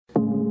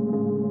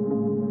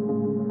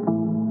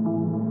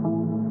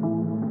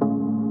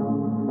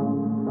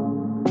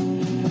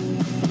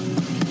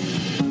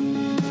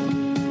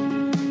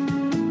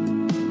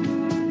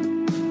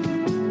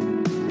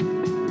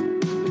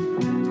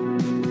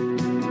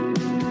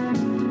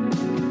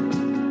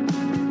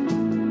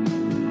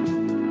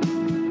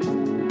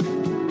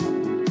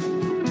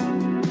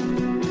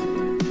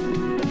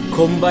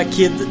Comeback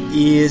Kid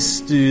i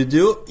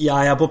studio.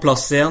 Jeg på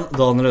plass igjen,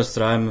 Daniel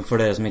Østrheim, for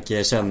dere som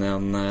ikke kjenner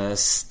igjen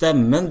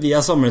stemmen. Vi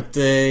samlet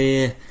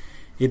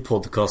i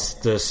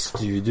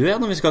podcaststudio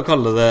igjen, om vi skal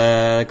kalle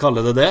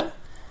det det.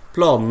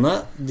 Planene,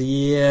 de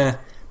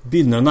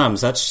begynner å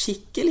nærme seg et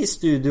skikkelig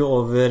studio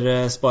over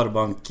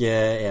Sparebank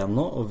 1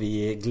 nå, og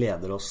vi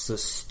gleder oss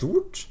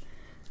stort.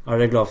 Er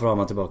dere glad for å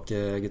ha meg tilbake,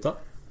 gutta?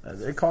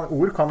 Jeg kan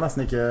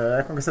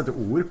ikke sette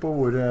ord på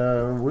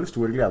hvor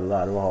stor glede det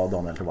er å ha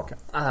Daniel tilbake.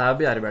 Jeg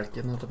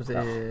bjærebjelken i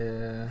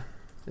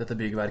dette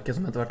byggverket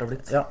som etter hvert har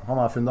blitt. Ja, han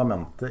er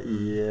fundamentet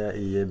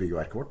i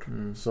byggverket vårt.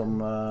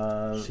 Som,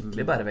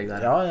 skikkelig bærevegg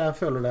der. Ja, jeg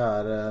føler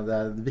det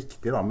er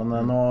viktig da. Men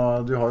nå,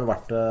 du har jo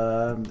vært,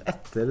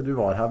 etter du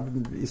var her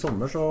i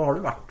sommer, så har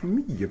du vært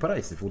mye på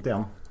reisefot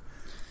igjen.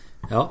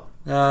 Ja,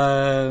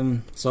 jeg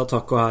sa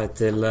takk og hei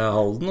til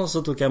Halden, og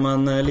så tok jeg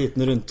meg en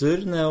liten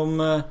rundtur nedom,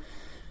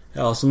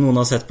 som noen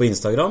har sett på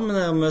Instagram,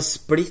 med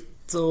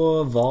splitt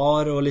og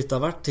var og litt av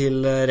hvert,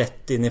 til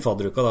rett inn i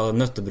fadderuka, da,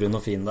 nøttebrun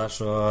og fin der,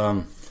 så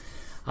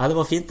nei, det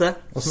var fint det.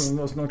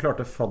 Hvordan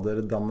klarte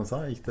fadderdanne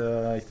seg? Gikk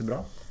det bra?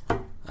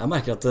 Jeg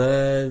merker at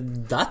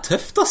det er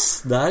tøft, ass.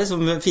 Det er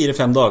liksom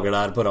 4-5 dager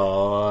der på rad,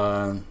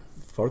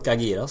 og folk er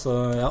gira, så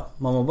ja,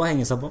 man må bare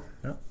henge seg på.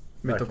 Ja,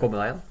 begynte å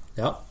komme deg igjen.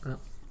 Ja.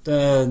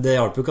 Det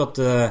hjalp jo ikke at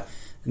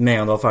med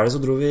en gang det var ferdig,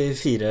 så dro vi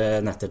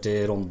 4 netter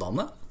til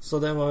Rondane, så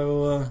det var jo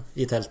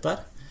i telt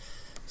der.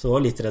 Så det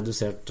var litt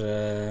redusert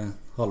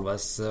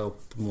halvveis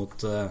opp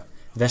mot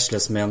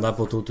Veslesmen der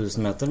på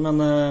 2000 meter, men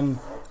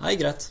nei,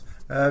 greit.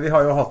 Vi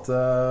har jo hatt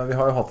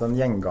en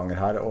gjenganger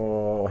her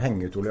og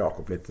henge ut Ole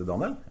Jakob litt,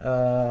 Daniel.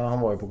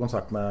 Han var jo på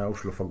konsert med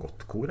Oslo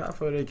Fagottkor her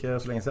for ikke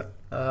så lenge siden.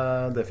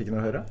 Det fikk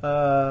han jo høre.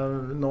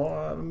 Nå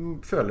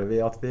føler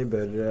vi at vi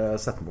bør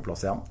sette den på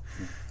plass igjen.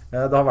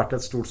 Det har vært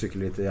et stort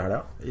sykkelritt i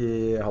helga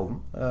i Halden,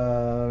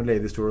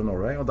 Ladies Tour of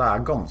Norway, og det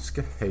er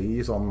ganske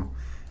høy sånn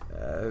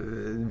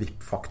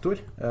VIP-faktor.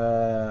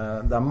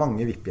 Det er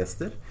mange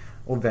VIP-gjester,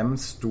 og hvem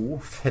sto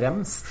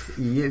fremst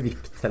i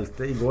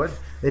VIP-teltet i går,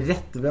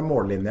 rett ved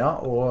mållinja,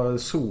 og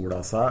sola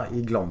seg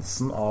i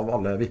glansen av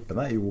alle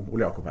VIPene? Jo,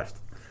 Ole Jakob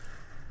Herft.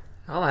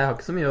 Ja, nei, jeg har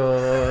ikke så mye å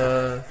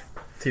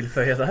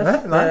tilføye der.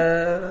 Nei.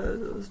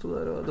 Det sto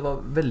der, og det var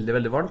veldig,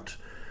 veldig varmt.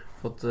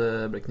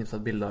 Ble knipset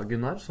et bilde av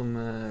Gunnar, som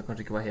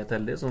kanskje ikke var helt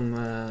heldig, som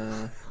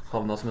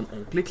havna som en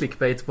ordentlig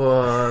clickbait på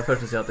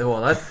første siden til HA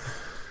der.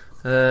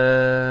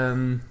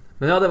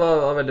 Men ja, det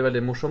var veldig,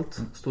 veldig morsomt.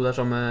 Stod der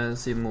sammen med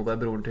Simen Moberg,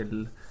 broren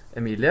til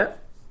Emilie,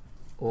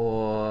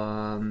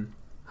 og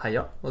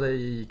heia, og det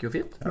gikk jo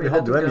fint. Ja, vi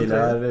hadde jo Emilie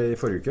her i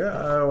forrige uke,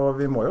 og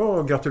vi må jo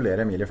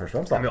gratulere Emilie først og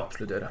fremst da. Det må vi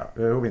absolutt gjøre.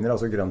 Ja, hun vinner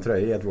altså grønn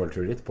trøye i et World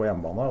Tour ritt på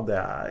hjemmebane, og det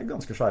er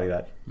ganske svære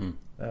greier.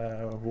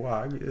 Hun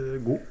er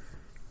god.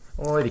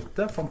 Og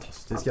rittet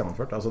fantastisk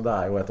gjennomført. Altså det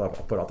er jo et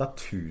apparat, det er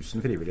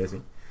 1000 frivillige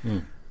sving.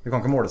 Vi kan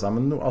ikke måle seg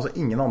med altså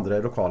ingen andre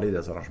lokale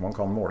idrettsarrangement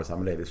kan måle seg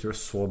med Ladies Tour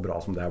så bra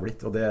som det har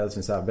blitt, og det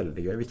synes jeg er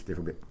veldig gøy, viktig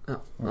for byen. Ja,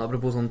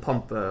 apropos sånn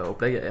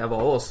pampeopplegg, jeg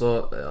var jo også,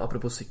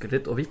 apropos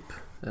sykkelritt og VIP,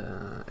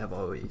 jeg var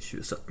jo i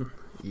 2017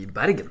 i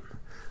Bergen.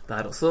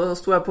 Der også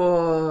sto jeg på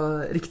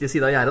riktig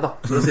side av gjerdet da,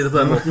 for å si det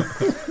på den måten.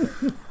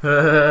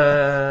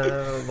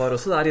 Var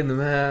også der inne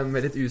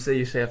med litt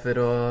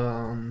UCI-sjefer og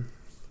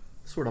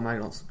sola meg i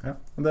glansen. Ja,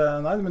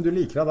 nei, men du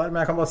liker det der. Men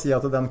jeg kan bare si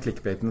at den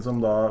clickbaiten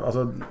som da,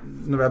 altså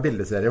når vi har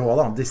bildeserie i HA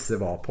da, disse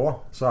var på,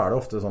 så er det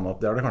ofte sånn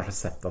at det har du kanskje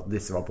sett at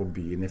disse var på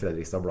byen i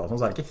Fredrikstad Blad,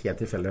 så er det ikke helt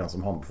tilfeldig hvem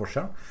som havner på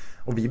forsida.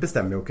 Og vi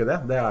bestemmer jo ikke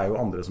det er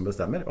jo andre som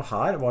bestemmer. Og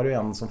her var det jo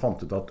en som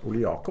fant ut at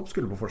Ole Jakob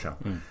skulle på forsida.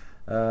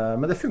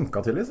 Men det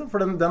funket til liksom, for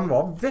den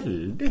var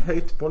veldig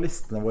høyt på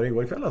listene våre i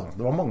går kveld altså.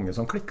 Det var mange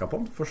som klikket på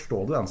den.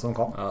 Forstå det den som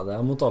kan. Ja, det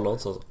er mot alle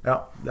odds også.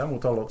 Ja, det er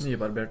mot alle odds.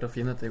 Nybarbert og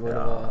fin etter i går.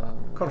 Ja,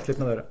 kanskje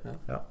litt med dere.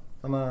 Ja.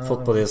 Men,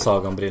 fått på de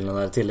Sagan-brillene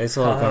der i tillegg,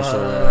 så har det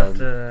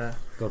kanskje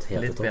gått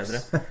helt litt til topps.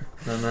 Bedre.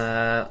 Men det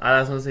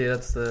er som du sier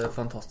et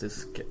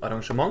fantastisk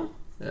arrangement.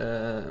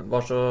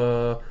 Var så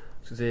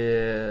skal si,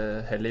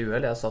 hell i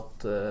uhell. Jeg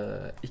satt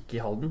ikke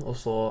i Halden, og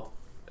så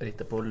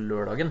rittet på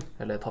lørdagen,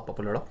 eller etappa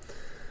på lørdag.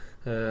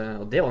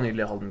 Og det var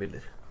nydelige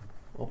Halden-bilder.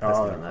 Ja,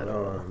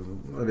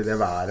 det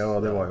været,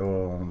 og det var jo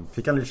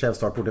fikk en litt skjev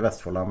start bort i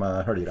Vestfold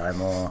med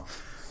høljregn og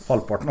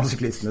halvparten av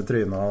syklistene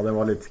tryna, og det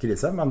var litt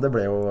krise, men det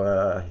ble jo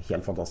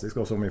helt fantastisk,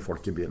 og så mye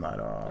folk i byen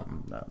her. Og,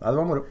 nei, det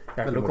var moro.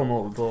 Jeg å komme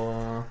over på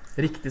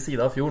riktig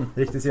side av fjorden.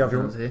 Riktig side av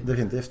fjorden, si.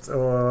 Definitivt.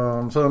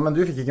 Men du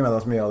fikk ikke med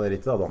deg så mye av det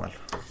rittet da, Daniel?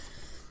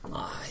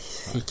 Nei,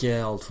 ikke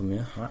alt for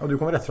mye. Nei, og du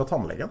kommer rett fra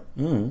tannlegen.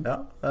 Ja,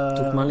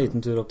 tok meg en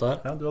liten tur opp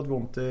der. Ja, du hadde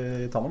vondt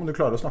i tannet, men du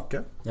klarer å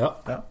snakke. Ja.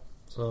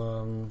 Så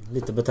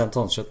litt betent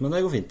tannkjøtt, men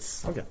det går fint.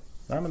 Ok.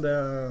 Nei, men det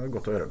er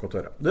godt å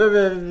høre. Du,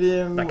 det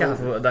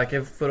er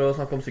ikke for å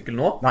snakke om sykkel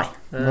nå. Nei,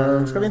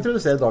 nå skal vi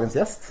introdusere dagens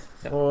gjest.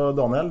 Ja. Og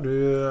Daniel, du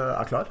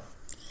er klar?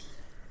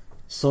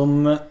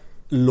 Som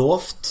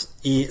lovt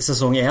i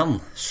sesong 1,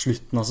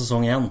 slutten av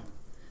sesong 1,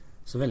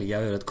 så velger jeg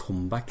å gjøre et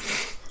comeback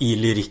i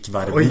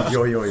lyrikkverden. Oi.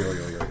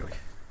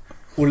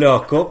 Ole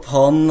Jakob,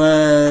 han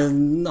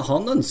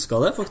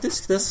ønsket det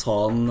faktisk. Det sa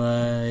han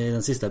i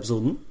den siste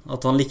episoden.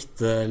 At han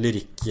likte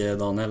lyrikk,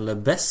 Daniel,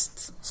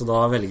 best. Så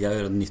da velger jeg å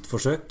gjøre et nytt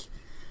forsøk.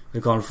 Vi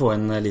kan få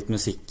inn litt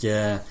musikk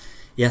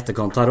i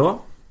etterkant her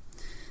også.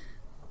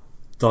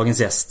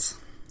 Dagens gjest.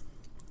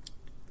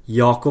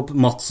 Jakob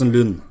Madsen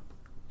Lund.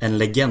 En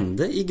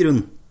legende i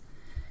grunn.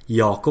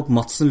 Jakob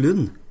Madsen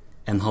Lund.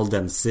 En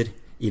haldenser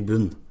i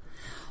bunn.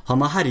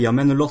 Han har herjet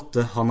med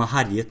 08, han har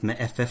herjet med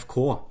FFK.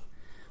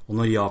 Og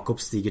når Jakob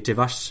stiger til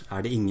vers,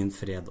 det ingen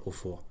fred å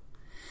få.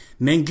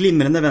 Med en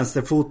glimrende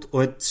venstrefot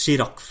og et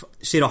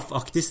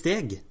giraffaktig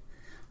steg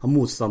har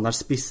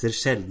motstanders spisser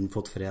sjelden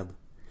fått fred.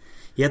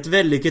 I et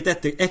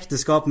vellykket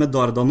ekteskap med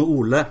Dardan og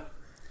Ole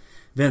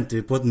venter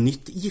vi på et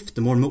nytt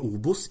giftemål med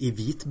Obos i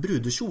hvit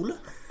brudekjole.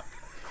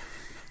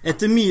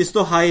 Etter mye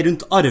ståhei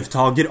rundt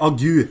arvtager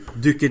Agu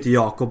dukket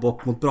Jakob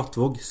opp mot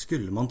Brattvåg,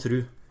 skulle man tro.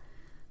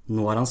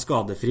 Nå han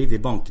skadefri, vi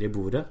banker i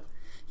bordet.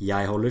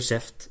 Jeg holder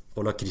kjeft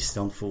og la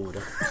Christian få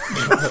ordet.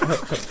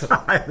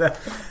 Nei, det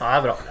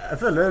bra.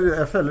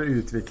 Jeg føler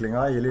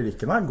utviklingen i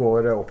lyrikken her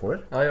går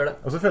oppover. Ja, gjør det.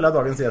 Og så føler jeg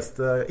dagens gjest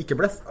ikke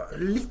ble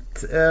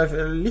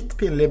litt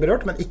pinlig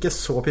berørt, men ikke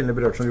så pinlig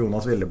berørt som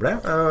Jonas Ville ble.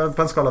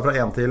 På en skala fra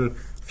 1 til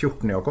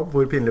 14, Jakob,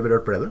 hvor pinlig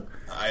berørt ble du?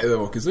 Nei, det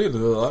var ikke så ille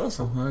det der,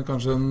 altså.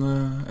 Kanskje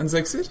en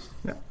 6-er.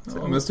 Ja, det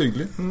var mest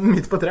hyggelig.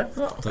 Midt på 3.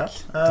 Ja, takk.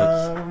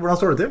 Hvordan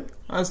står det til?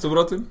 Nei, det står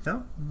bra til. Ja.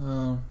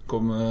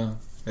 Kom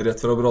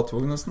rett fra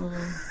Brattvåg nesten.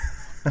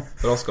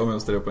 Raska med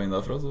oss 3 poeng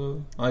derfra, så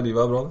nei,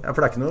 livet bra det. Ja,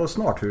 for det ikke noe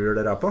snarturer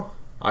dere på?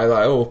 Nei, det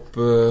jo opp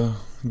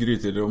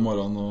grytidlig om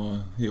morgenen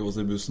og hive oss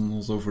i bussen,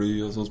 og så fly,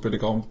 og så spille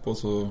kamp, og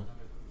så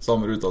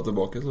samme ruta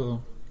tilbake, så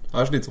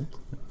det slitsomt.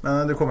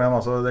 Men du kom hjem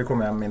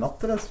i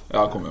natt, eller?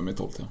 Ja, jeg kom hjem i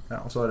 12,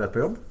 ja. Og så rett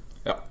på jobb?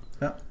 Ja.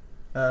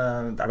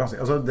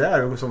 Det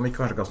jo som vi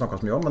kanskje kan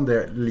snakke så mye om, men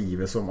det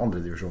livet som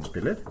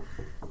andredivisjonsspiller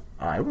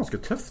jo ganske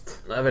tøft.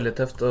 Det veldig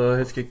tøft, og jeg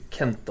husker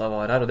Kenta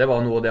var her, og det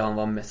var noe av det han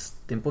var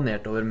mest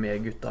imponert over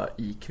med gutta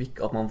i Kvikk,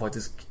 at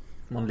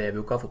man lever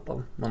jo ikke av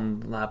fotballen. Man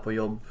på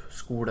jobb,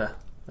 skole,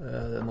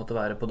 det måtte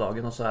være på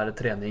dagen, og så det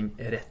trening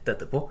rett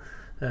etterpå.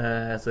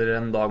 Etter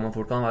en dag man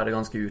fort kan være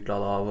ganske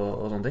utladet av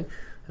og sånne ting.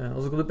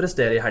 Og så skal du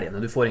prestere i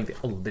helgene. Du får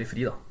egentlig aldri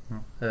fri da.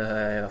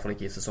 I hvert fall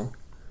ikke i sesong.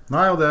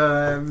 Nei, og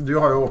du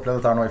har jo opplevd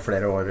dette her nå i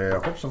flere år,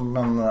 Jakob. Som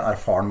en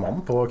erfaren mann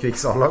på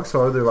Kvikks A-lag,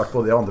 så har jo du vært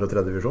både i 2. og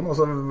 3. divisjon.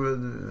 Altså,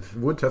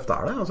 hvor tøft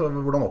det? Altså,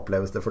 hvordan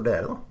oppleves det for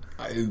dere da?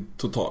 Nei,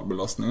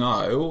 totalbelastningen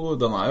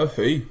den jo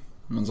høy.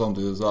 Men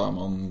samtidig så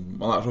man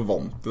så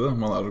vant til det.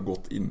 Man så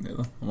godt inne i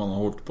det. Man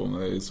har holdt på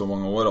med det i så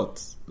mange år at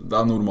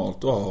det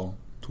normalt å ha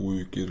 2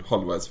 uker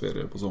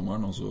halvveisferie på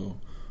sommeren, og så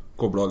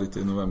kobla litt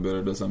i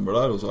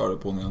november-desember der, og så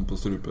det på'n igjen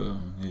på strupe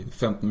i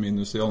 15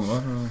 minus i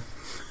januar.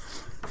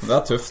 Det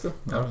tøft, det.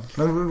 Ja.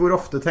 Men hvor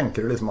ofte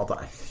tenker du liksom at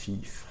fy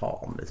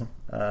faen, liksom,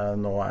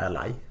 nå jeg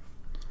lei?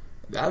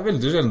 Det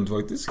veldig sjeldent,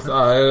 faktisk.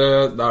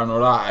 Det når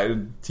det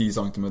 10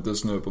 cm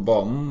snø på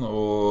banen,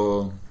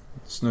 og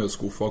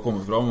snøskuffa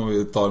kommer fram, og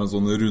vi tar en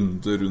sånn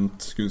runde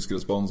rundt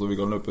kunstgressbanen så vi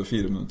kan løpe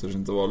 4 minutters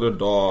intervaller.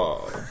 Da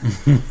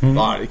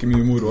det ikke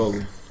mye moro,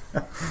 altså.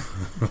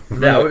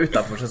 Det jo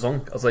utenfor sesong.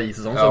 Altså i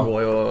sesong så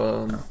går jo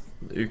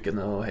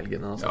ukene og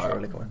helgene og så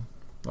likevel.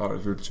 Da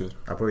det fullt kjør.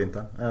 På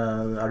vinteren.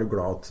 Du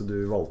glad at du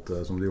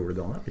valgte som du gjorde,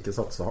 Daniel? Ikke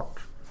satse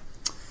hardt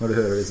når du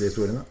hører disse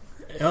historiene?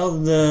 Ja,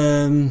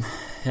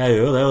 jeg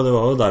gjør jo det, og det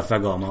var jo derfor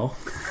jeg ga meg også.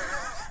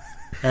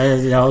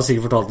 Jeg har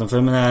sikkert fortalt den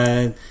før, men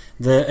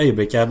det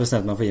øyeblikket jeg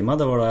bestemte meg for å gi meg,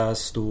 det var da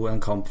jeg sto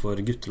en kamp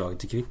for guttelaget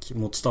til Kvikk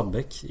mot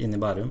Stabæk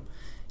inne i Bærum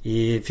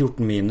i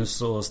 14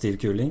 minus og stiv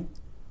kuling.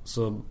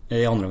 Så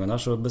i andre omgang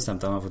der så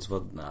bestemte jeg meg faktisk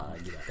for at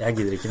jeg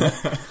gidder ikke mer.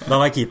 Da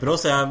var jeg keeper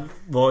også, så jeg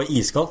var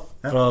iskald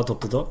fra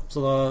topp til tå.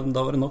 Så da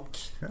var det nok.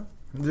 Ja.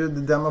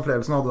 Den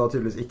opplevelsen hadde da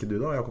tydeligvis ikke du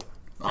da, Jakob?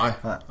 Nei.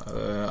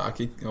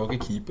 Jeg var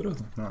ikke keeper.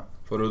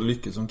 For å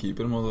lykkes som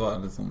keeper må det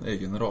være litt sånn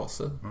egen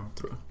rase,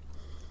 tror jeg.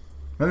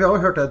 Men vi har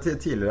jo hørt det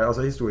tidligere,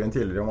 altså historien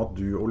tidligere om at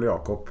du, Ole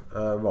Jakob,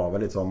 var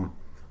vel litt sånn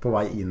på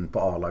vei inn på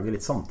A-laget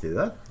litt samtidig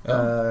der.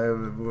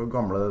 Hvor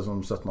gamle, som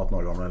 17-18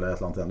 år gamle eller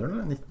et eller annet igjen,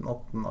 eller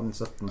 19-18,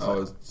 17? Ja,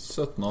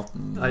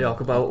 17-18. Ja,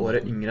 Jakob jo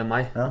året yngre enn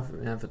meg.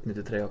 Jeg født i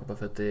 93, Jakob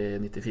født i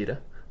 94.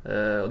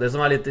 Og det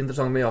som litt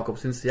interessant med Jakob,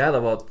 synes jeg,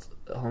 det var at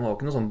han var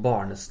ikke noen sånn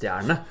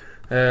barnestjerne.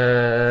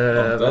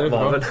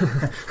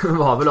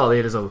 Var vel av de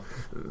liksom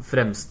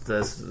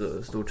fremste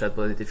stort sett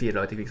på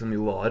 94-laget som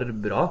jo var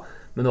bra,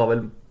 men det var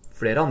vel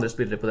flere andre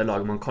spillere på det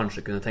laget man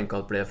kanskje kunne tenke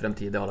at ble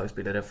fremtidige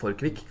A-lagsspillere for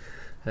Kvikk.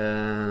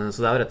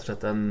 Så det jo rett og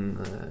slett en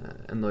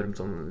enorm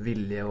sånn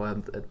vilje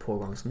og et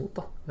pågangsmot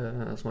da,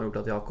 som har gjort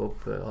at Jakob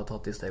har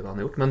tatt de stegene han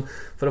har gjort. Men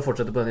for å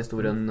fortsette på den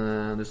historien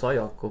du sa,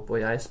 Jakob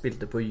og jeg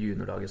spilte på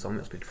juniorlaget sammen.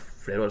 Vi har spilt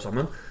flere år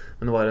sammen,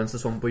 men det var en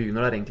sesong på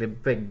junior der egentlig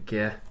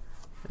begge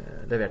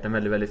leverte en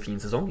veldig, veldig fin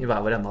sesong i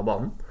hver vår ende av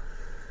banen.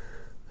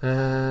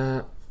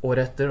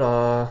 Året etter da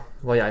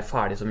var jeg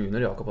ferdig som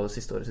junior. Jakob hadde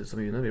siste året sitt som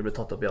junior. Vi ble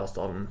tatt opp i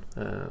A-stallen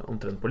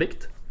omtrent på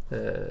likt.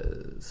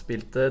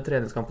 Spilte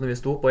treningskampene vi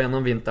sto på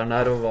gjennom vinteren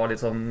der, og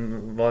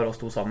var oss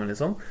to sammen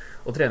liksom.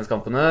 Og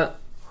treningskampene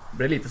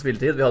ble lite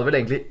spilletid. Vi hadde vel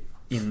egentlig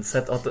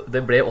innsett at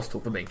det ble oss to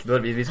på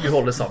benken. Vi skulle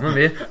holde sammen,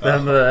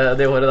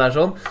 det året der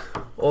sånn.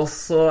 Og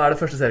så det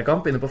første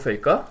seriekamp inne på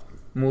Føyka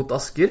mot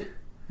Asker.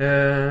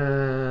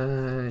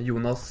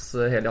 Jonas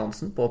Heli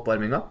Hansen på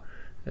oppvarminga.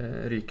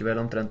 Ryker vel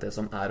omtrent det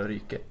som å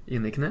ryke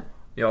inn I kne.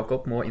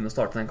 Jakob må inn og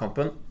starte den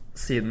kampen.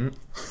 Siden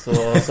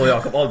så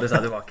Jakob aldri seg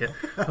tilbake.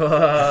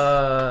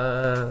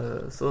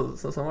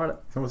 Sånn var det.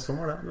 Sånn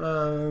var det.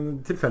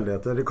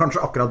 Tilfeldigheter,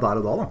 kanskje akkurat der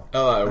og da.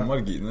 Ja, det jo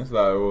marginer.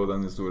 Det jo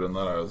den historien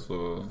der jo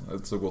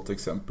et så godt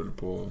eksempel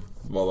på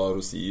hva det har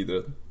å si I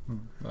idretten.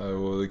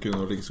 Det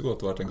kunne jo like så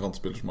godt vært en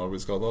kantspiller som hadde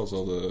blitt skadet, og så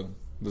hadde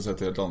det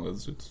sett helt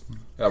annerledes ut.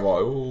 Jeg var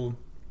jo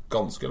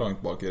ganske langt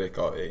bak I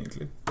rekka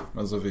egentlig,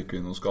 men så fikk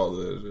vi noen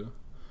skader.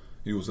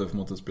 Josef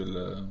måtte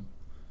spille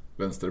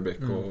venstre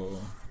bekk og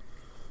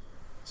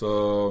så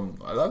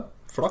det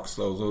flaks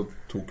da, og så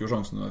tok jo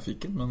sjansen når jeg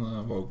fikk den, men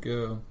det var jo ikke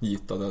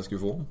gitt at jeg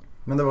skulle få den.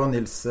 Men det var jo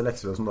Nils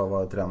Leksrød som da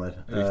var trener,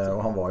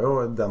 og han var jo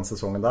den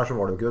sesongen der, så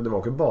var det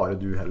var ikke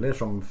bare du heller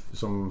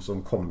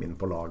som kom inn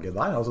på laget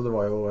der. Altså det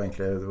var jo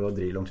egentlig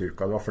Drilon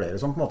Turka, det var flere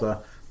som på en måte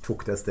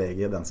tok det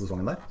steget I den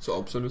sesongen der. Så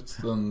absolutt,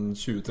 den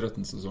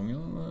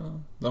 2013-sesongen,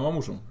 den var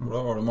morsom. For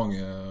da var det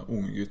mange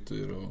unge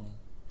gutter og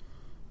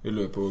I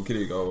løpet av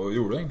kriga og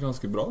gjorde det egentlig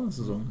ganske bra den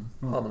sesongen.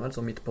 Hadde vel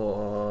så midt på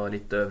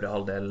litt øvre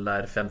halvdel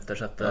der, 5., 6.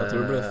 Jeg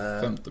tror det ble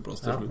 5.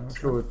 plass til slutt.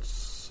 Slo ut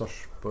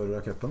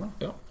Sarpsborg-cupen da.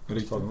 Ja,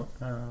 riktig.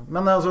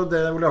 Men altså, det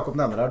Ole Jakob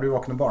nevner her, du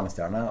var ikke noen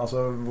barnestjerne. Altså,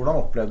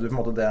 hvordan opplevde du på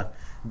en måte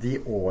de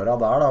åra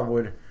der da,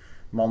 hvor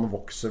man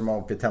vokser med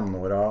opp I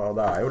tenåra, og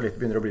det jo litt,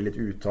 begynner å bli litt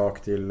uttak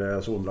til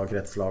sonelag,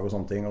 kretslag og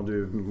sånne ting, og du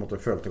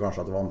følte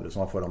kanskje at det var andre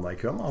som var foran deg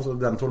I køen. Altså,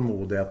 den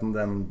tålmodigheten,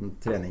 den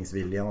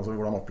treningsviljen, altså,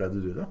 hvordan opplevde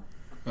du det?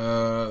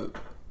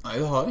 Nei,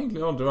 det har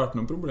egentlig aldri vært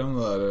noe problem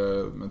det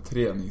der med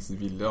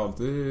treningsvilje. Jeg har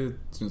alltid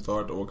syntes det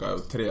har vært ok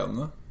å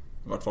trene,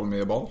 I hvert fall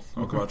med ball. Det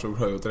har ikke vært så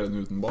bra å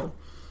trene uten ball.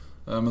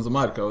 Men så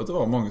merket jeg at det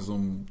var mange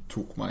som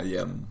tok meg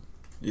igjen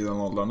I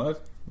den alderen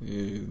der,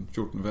 I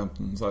 14,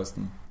 15,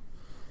 16.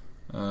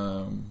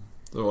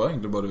 Det var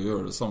egentlig bare å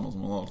gjøre det samme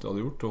som man alltid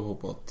hadde gjort, og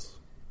håpe at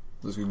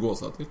det skulle gå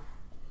seg til.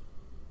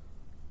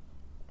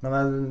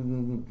 Men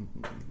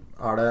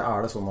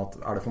det sånn at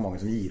det for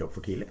mange som gir opp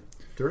for tidlig,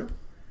 tror du?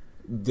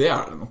 Det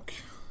det nok.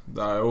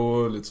 Det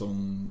jo litt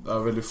sånn, det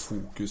veldig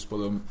fokus på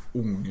de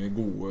unge,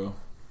 gode,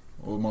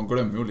 og man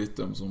glemmer jo litt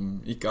dem som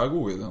ikke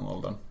gode I den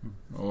alderen.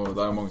 Og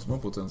det jo mange som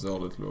har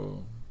potensial til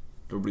å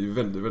bli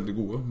veldig, veldig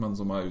gode, men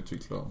som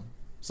utviklet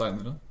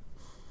senere.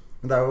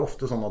 Men det jo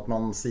ofte sånn at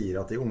man sier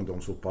at I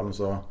ungdomsfotballen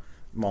så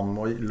man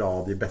må la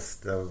de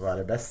beste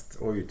være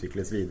best og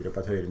utvikles videre på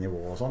et høyere nivå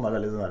og sånn. Det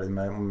veldig det der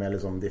med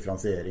liksom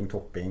differensiering,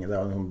 topping. Det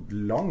en sånn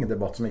lang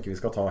debatt som ikke vi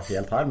skal ta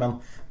helt her, men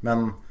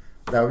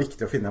det jo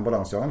viktig å finne en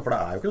balansegang, for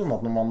det jo ikke sånn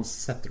at når man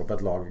setter opp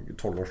et lag,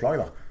 12-årslag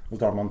da, og så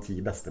tar man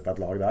 10 beste på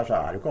et lag der, så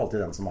det jo ikke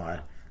alltid den som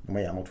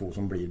nummer 1 og 2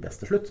 som blir best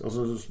til slutt. Og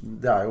så,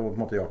 det jo på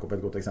en måte Jakob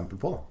et godt eksempel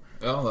på da.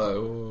 Ja, det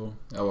jo,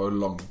 jeg var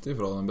jo langt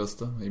ifra den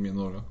beste I mine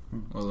år.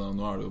 Og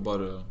nå det jo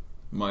bare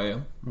meg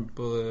igjen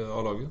på det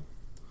A-laget.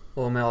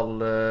 Og med all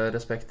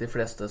respekt, de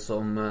fleste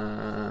som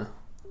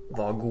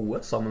var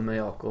gode sammen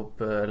med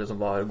Jakob, eller som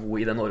var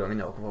gode I den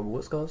årgangen Jakob var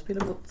gode, skal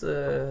spille mot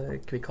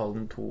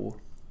Kvikkhallen 2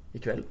 I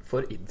kveld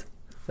for ID.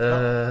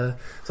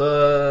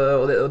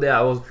 Og det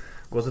jo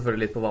går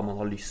selvfølgelig litt på hva man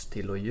har lyst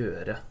til å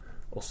gjøre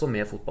også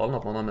med fotballen,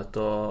 at man nødt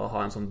til å ha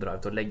en sånn drive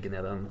til å legge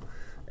ned en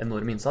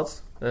enorm innsats,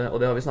 og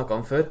det har vi snakket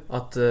om før,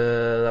 at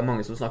det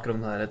mange som snakker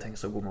om det her, tenk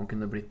så god man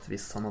kunne blitt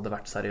hvis han hadde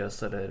vært seriøs,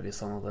 eller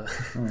hvis han hadde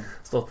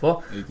stått på.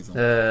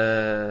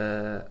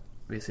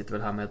 Vi sitter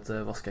vel her med et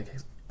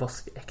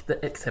vaskeekte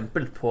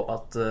eksempel på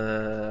at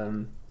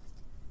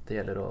det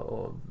gjelder å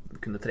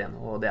kunne trene,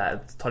 og det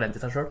et talent I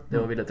seg selv, det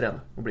å ville trene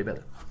og bli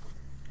bedre.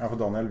 Ja, for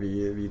Daniel,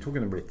 vi to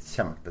kunne blitt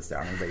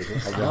kjempestjerner begge to.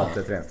 Altså, vi har hatt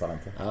det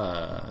treningstalentet.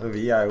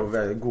 Vi jo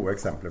gode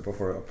eksempler på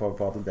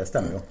at det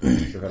stemmer jo.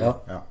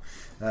 Ja.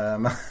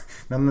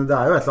 Men det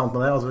jo et eller annet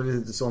med det, altså,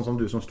 sånn som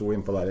du som sto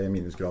innpå der I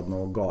minusgraden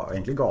og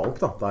egentlig ga opp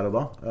da, der og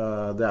da.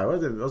 Det jo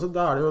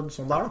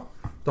sånn der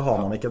da. Da har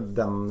man ikke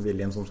den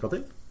viljen som skal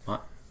til.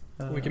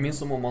 Og ikke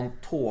minst så må man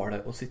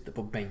tåle å sitte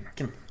på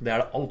benken. Det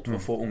det alt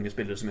for få unge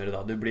spillere som gjør det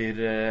da. Du blir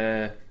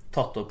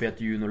tatt opp I et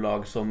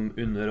juniorlag som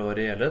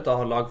underåret gjelder, et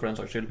A-lag for den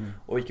saks skyld,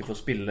 og ikke får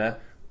spille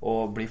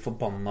og bli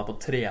forbannet på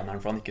treneren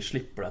for han ikke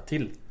slipper deg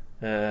til.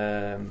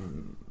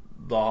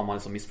 Da har man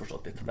liksom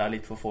misforstått litt. Det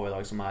litt for få I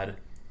dag som man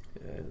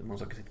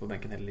skal ikke sitte på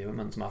benken hele livet,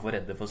 men som for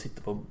redde for å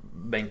sitte på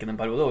benken en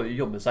periode og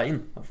jobbe seg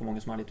inn. Det for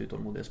mange som litt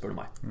utålmodige, spør du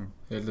meg.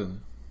 Helt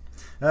enig.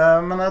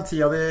 Men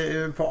tida di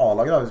på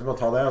A-laget da, hvis vi bare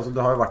tar det, altså,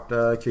 det har jo vært,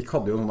 Kvikk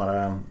hadde jo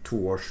sånn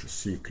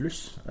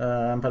 2-årssyklus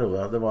en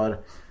periode. Det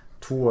var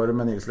 2 år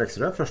med Nils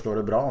Leksrød, første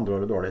året bra, andre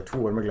året dårlig. 2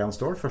 år med Glenn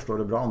Ståhl, første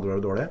året bra, andre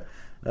året dårlig.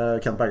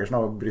 Kent Bergersen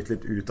har brytt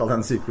litt ut av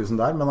den syklusen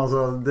der, men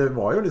altså, det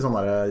var jo litt sånn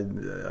der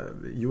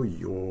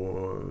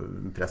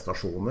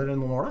jojo-prestasjoner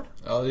noen år der.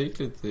 Ja, det gikk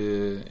litt I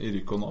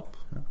rykk og napp.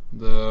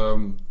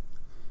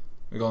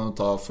 Vi kan jo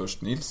ta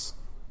først Nils.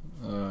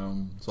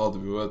 Så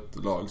hadde vi jo et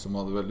lag som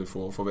hadde veldig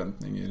få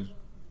forventninger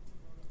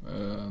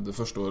det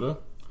første året.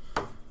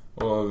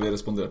 Og vi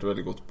responderte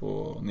veldig godt på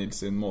Nils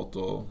sin måte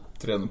å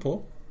trene på.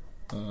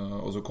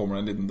 Og så kommer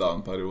det en liten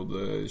down-periode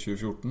i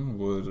 2014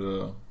 hvor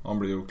han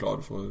blir jo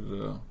klar for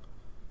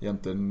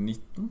jenter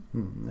 19.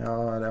 Ja,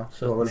 det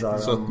var vel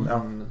der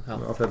han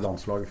har et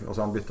landslag.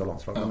 Altså han byttet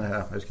landslag, men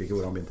jeg husker ikke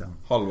hvor han begynte igjen.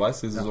 Halvveis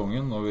i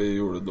sesongen, og vi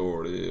gjorde det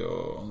dårlig,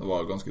 og det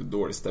var ganske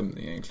dårlig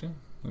stemning egentlig.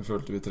 Vi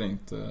følte vi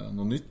trengte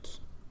noe nytt.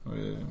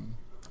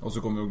 Og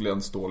så kommer jo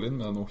Glenn Ståhl inn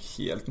med noe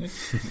helt nytt.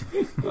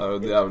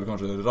 Det er vel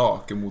kanskje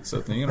rake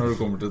motsetninger når det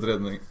kommer til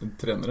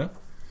trenere.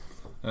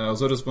 Og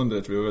så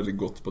responderte vi jo veldig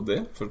godt på det.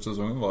 Første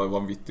sesongen var jo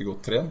vanvittig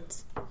godt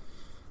trent.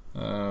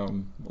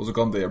 Og så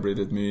kan det bli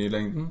litt mye i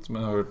lengden, som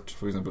jeg har hørt.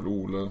 For eksempel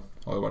Ole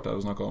har jo vært her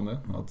og snakket om det,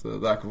 at det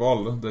er ikke for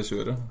alle det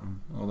kjøret,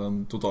 og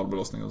den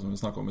totalbelastningen som vi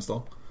snakket om i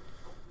sted.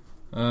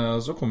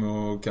 Så kom jo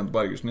Kent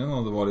Bergersen inn,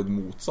 og det var litt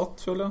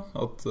motsatt, føler jeg.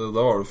 At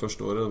da var det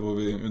første året hvor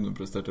vi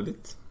underpresterte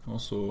litt, og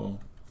så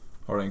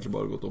har det egentlig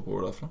bare gått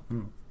oppover derfra.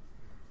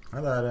 Nei,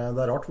 det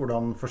er rart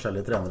hvordan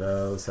forskjellige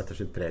trenere setter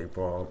sitt preg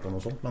på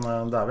noe sånt, men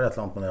det er vel et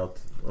eller annet med det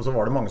at... Og så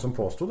var det mange som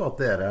påstod at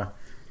dere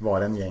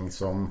var en gjeng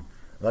som...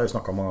 Det har vi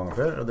snakket om mange ganger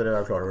før, og dere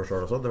er klar over det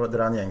selv også. Dere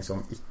er en gjeng som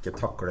ikke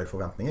takler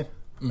forventninger.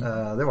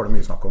 Det var det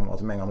mye snakk om,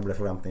 at med en gang det ble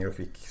forventninger og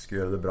Kvikk skulle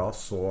gjøre det bra,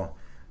 så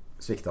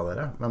svikta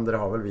dere. Men dere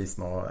har vel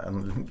vist nå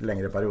en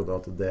lengre periode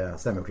at det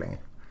stemmer jo ikke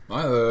lenger.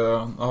 Nei,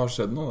 det har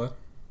skjedd noe der.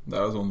 Det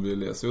er jo sånn, vi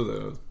leser jo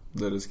det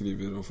dere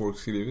skriver og folk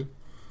skriver.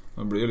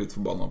 Man blir jo litt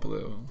forbannet på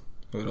det og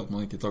hører at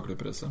man ikke takler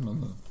presset,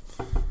 men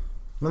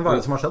hva er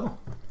det som har skjedd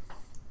da?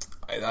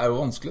 Nei, det er jo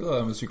vanskelig, det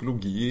er med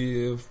psykologi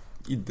i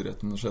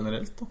idretten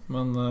generelt da.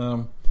 Men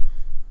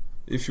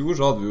i fjor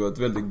så hadde vi jo et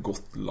veldig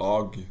godt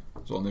lag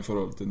sånn i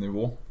forhold til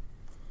nivå.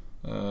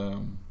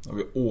 Og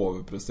vi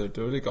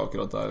overpresterte jo ikke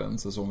akkurat der en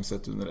sesong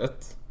sett under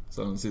ett.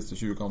 Selv om de siste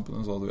 20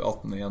 kampene så hadde vi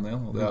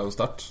 18-1-1, og det er jo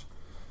sterkt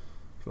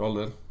for all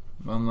del.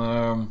 Men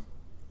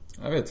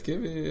jeg vet ikke,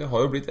 vi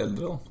har jo blitt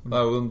eldre da. Det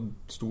er jo en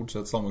stort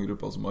sett samme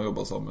gruppa som har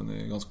jobbet sammen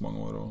i ganske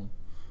mange år og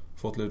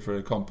fått litt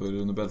flere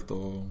kamper under beltet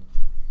og...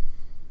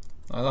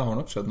 Nei, det har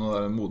nok skjedd noe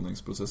der, en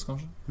modningsprosess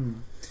kanskje.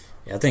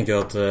 Jeg tenker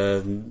jo at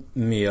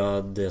mye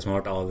av det som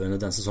har vært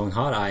avgjørende denne sesongen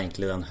her er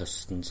egentlig den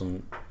høsten som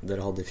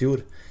dere hadde i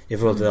fjor, i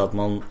forhold til at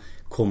man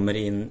kommer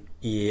inn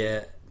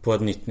på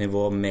et nytt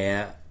nivå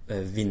med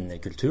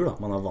vinnerkultur da.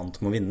 Man er vant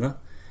med å vinne,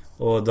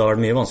 og da er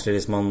det mye vanskeligere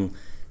hvis man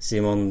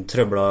sier man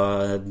trøbla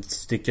et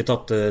stykke,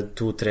 tappte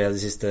 2-3 de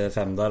siste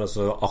 5 der, og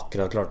så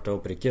akkurat klarte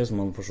opprykket, som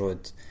man for så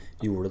vidt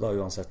gjorde da,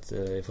 uansett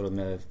i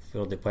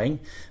forhold til poeng.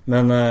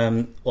 Men,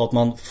 og at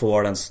man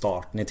får den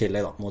starten i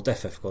tillegg da, mot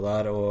FFK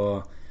der,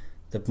 og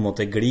det på en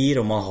måte glir,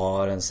 og man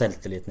har en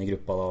selvtilliten i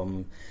gruppa da.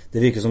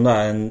 Det virker som det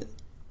er en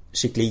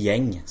skikkelig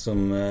gjeng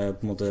som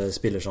på en måte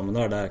spiller sammen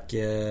der.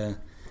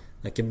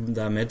 Det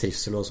er mer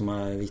trivsel også som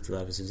er viktig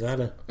der, synes jeg,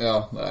 eller? Ja,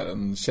 det er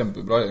en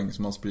kjempebra gjeng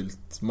som har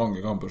spilt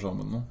mange kamper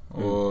sammen nå.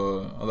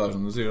 Og det er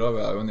som du sier da,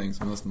 vi er jo en gjeng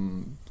som nesten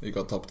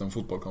ikke har tapt en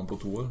fotballkamp på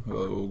 2 år. Vi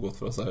har jo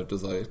gått fra seier til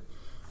seier.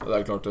 Og det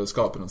er klart det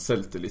skaper en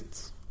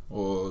selvtillit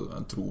og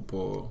en tro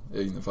på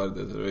egne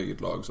ferdigheter og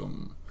eget lag som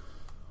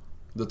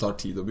det tar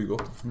tid å bygge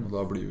opp. Og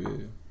da blir vi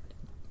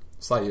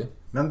seie.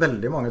 Men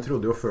veldig mange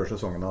trodde jo før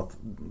sesongen at,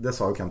 det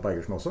sa jo Kent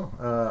Bergersen også,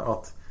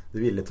 at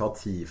det ville ta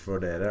tid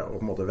for dere å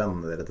på en måte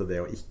vende dere til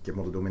det å ikke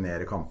måtte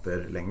dominere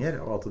kamper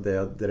lenger, og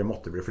at dere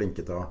måtte bli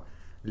flinke til å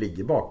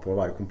ligge bakpå og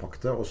være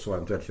kompakte, og så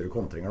eventuelt kjøre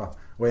kontringer da.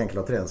 Og i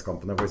enkelte av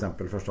treningskampene, for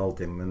eksempel første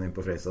halvtimen inn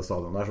på Freistad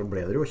stadion der, så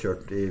ble dere jo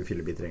kjørt i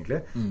fillebiter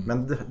egentlig.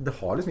 Men det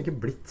har liksom ikke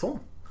blitt sånn.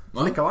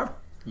 Likevel.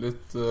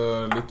 Litt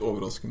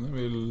overraskende,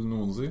 vil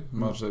noen si,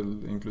 meg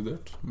selv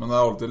inkludert. Men det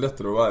er alltid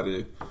lettere å være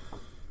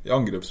i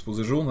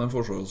angrepsposisjon enn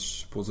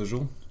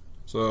forsvarsposisjon.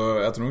 Så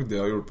jeg tror nok det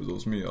har hjulpet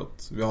oss mye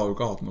at vi har jo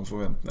ikke hatt noe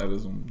forventning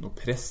eller noe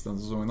press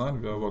denne sesongen her.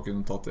 Vi har bare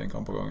kunnet tatt en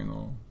kamp av gangen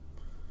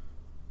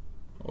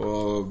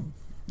og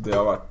det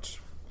har vært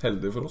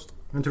heldig for oss da.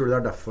 Men tror du det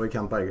er derfor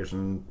Kent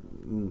Bergersen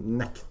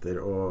nekter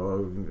å,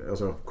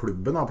 altså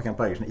klubben på Kent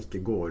Bergersen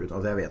ikke går ut,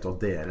 altså jeg vet jo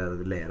at dere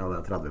ler av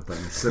det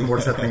 30-poengs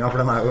målsetningen, for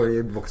den er jo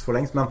i boks for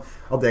lengst, men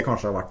at det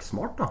kanskje har vært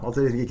smart da, at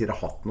dere ikke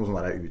har hatt noen sånn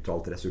der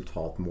uttalt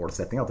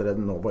resultatmålsetning, at dere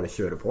nå bare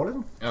kjører på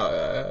liksom? Ja,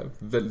 jeg er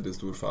veldig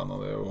stor fan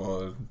av det og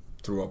har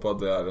troa på at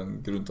det er en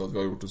grunn til at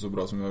vi har gjort det så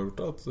bra som vi har gjort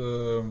det, at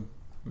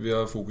vi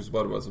har fokus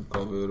på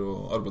arbeidsoppgaver,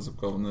 og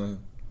arbeidsoppgavene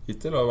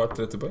hittil har vært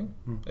 30 poeng,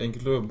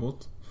 enkelt å jobbe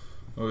mot,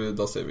 og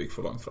da ser vi ikke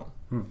for langt fram.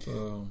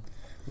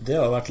 Det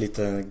har vært litt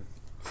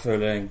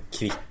føler en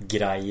kvikk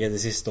greie de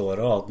siste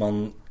årene, at man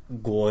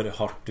går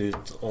hardt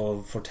ut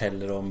og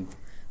forteller om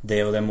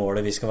det og det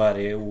målet, vi skal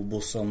være i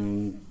Obos om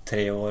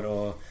 3 år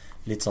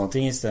og litt sånne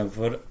ting, i stedet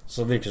for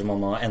så virker det som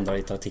om man har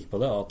endret litt taktikk på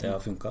det, og at det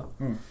har funket.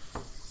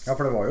 Ja,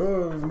 for det var jo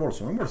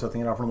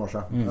målsettinger her for noen år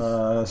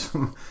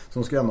siden som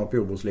skulle ende opp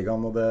i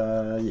Obos-ligaen, og det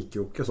gikk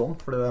jo ikke sånn,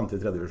 for det endte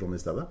i 3. divisjon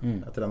i stedet,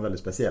 etter en veldig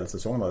spesiell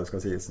sesong da, det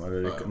skal sies, når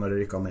det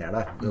rykket ned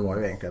der. Det var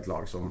jo egentlig et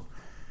lag som,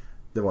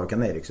 det var jo ikke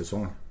en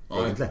nedrykkssesong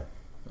egentlig.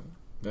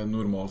 Det er en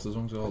normal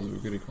sesong, så hadde vi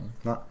jo ikke rykket ned.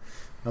 Nei,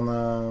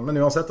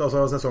 men uansett,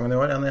 altså sesongen i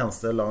år, en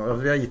eneste lang,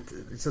 altså, vi har gitt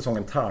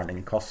sesongen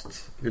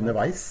terningkast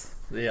underveis.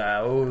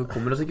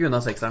 kommer oss ikke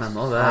unna sekseren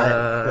ennå. Nei,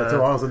 vet du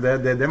hva, altså det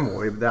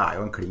er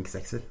jo en klink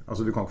sekser.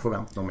 Altså du kan ikke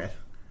forvente noe mer.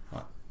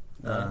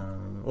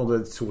 Og de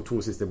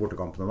to siste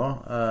bortekampene da,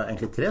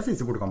 egentlig 3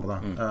 siste bortekampene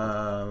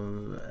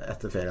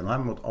etter ferien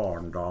her mot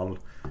Arendal,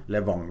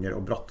 Levanger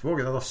og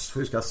Brattvåg. Da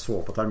husker jeg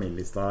så på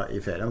terminlista i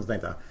ferien, så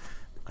tenkte jeg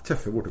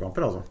tøffe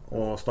bortekamper altså,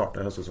 å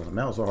starte høstsesongen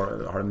med, og så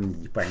har de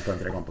 9 poeng på de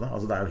 3 kampene.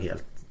 Altså det er jo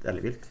helt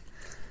ellevilt.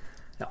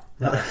 Ja,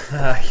 det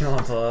er ikke noe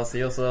annet å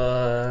si. Og så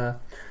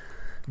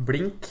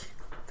blink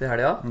til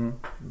helga.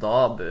 Da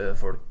bør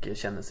folk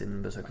kjenne sin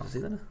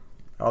besøkelsestid, eller?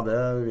 Ja,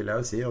 det vil jeg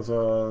jo si. Altså,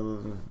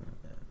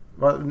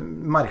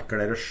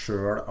 merker dere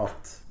selv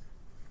at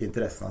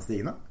interessen er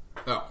stigende?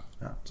 Ja,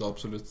 så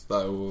absolutt.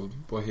 Det er jo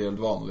på helt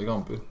vanlige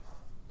kamper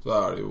så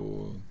er det jo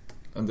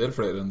en del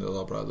flere enn det det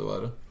har pleid å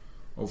være.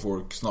 Og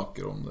folk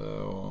snakker om det,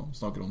 og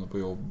snakker om det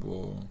på jobb,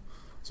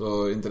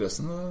 så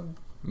interessen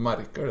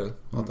merker det,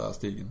 at det er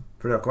stigende.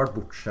 For det har ikke vært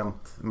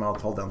bortskjemt med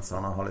at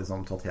taldenserne har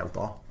liksom tatt helt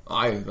av?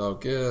 Nei, det har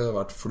ikke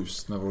vært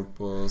flust med folk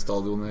på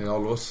stadion i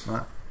alle år.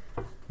 Nei.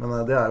 Men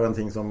det er jo en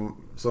ting som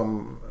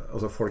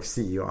altså folk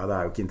sier jo, det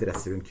er jo ikke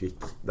interesse rundt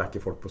Kvikk, det er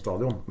ikke folk på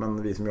stadion,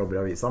 men vi som jobber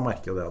i avisa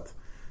merker jo det at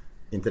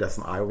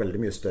interessen er jo veldig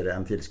mye større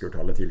enn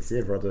tilskuertallet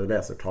tilsier, for at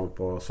lesertall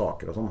på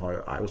saker og sånn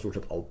er jo stort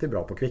sett alltid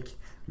bra på Kvikk,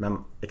 men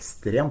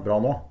ekstremt bra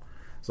nå.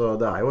 Så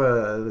det er jo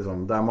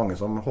liksom, det er mange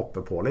som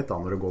hopper på litt da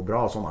når det går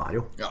bra, og sånn er det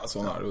jo. Ja,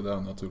 sånn er det jo, det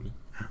er naturlig.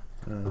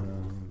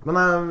 Men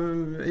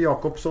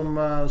Jakob som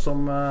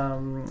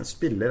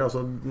spiller,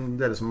 altså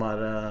dere som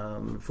er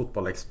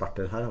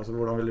fotballeksperter her, altså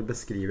hvordan vil du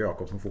beskrive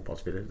Jakob som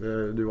fotballspiller?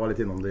 Du var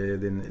litt innom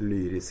din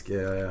lyriske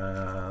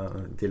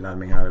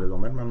tilnærming her,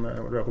 Daniel, men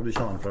Jakob, du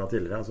kjenner han fra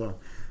tidligere, altså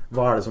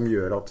hva er det som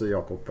gjør at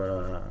Jakob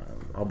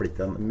har blitt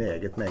en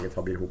meget, meget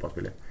habil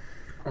fotballspiller?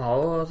 Han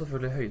har jo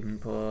selvfølgelig høyden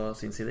på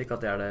sin side, ikke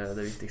at det er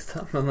det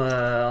viktigste, men han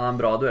er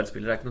en bra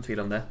duellspiller, det er ikke noe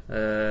tvil om det,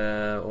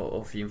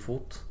 og fin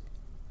fot.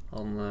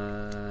 Han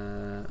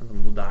en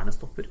moderne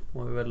stopper,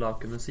 må vi vel da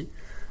kunne si,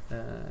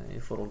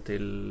 i forhold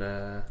til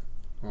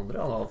noen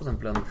andre. Han har for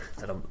eksempel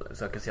selv om jeg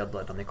skal ikke si at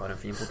Dardan ikke har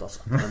en fin fot,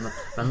 altså.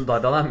 Men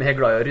Dardan er mer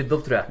glad i å rydde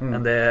opp, tror jeg,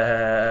 enn det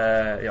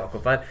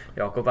Jakob er.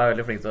 Jakob er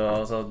veldig flink til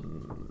å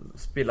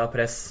spille av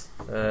press,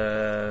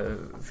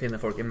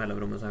 finne folk i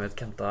mellomrommet som jeg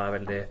vet Kenta er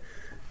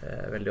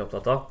veldig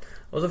opptatt av.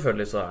 Og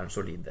selvfølgelig så er han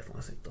solid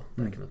defensivt.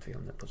 Det er ikke noe tvil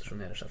om det,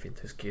 posisjonerer seg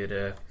fint. Husker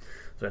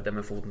så det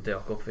med foten til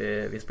Jakob.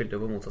 Vi spilte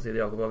jo på motsatt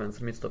side. Jakob var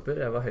venstre midtstopper,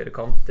 jeg var høyre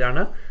kant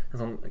gjerne. En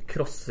sånn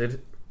crosser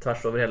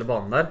tvers over hele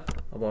banen der,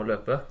 og bare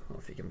løpe.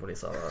 Og fikk en på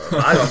lisa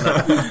hver gang der.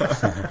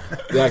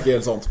 Det er ikke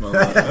helt sant, men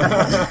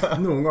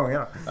noen ganger,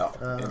 ja.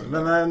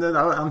 Men det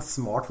er jo en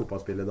smart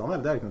fotballspiller,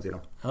 Daniel. Det er ikke noe tvil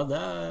om. Ja, det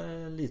er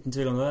liten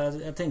tvil om det.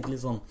 Jeg tenker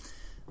litt sånn,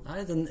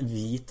 nei, den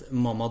hvit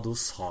Mamadou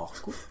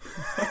Sakho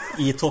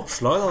i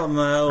toppslag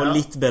da, og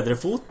litt bedre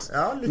fot,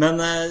 men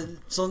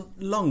sånn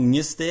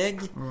lange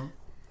steg,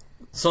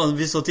 sånn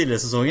vi så tidligere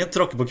i sesongen,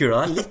 tråkke på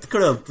kula der, litt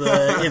klønt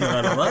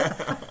innimellom der.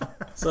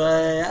 Så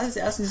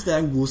jeg synes det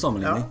er en god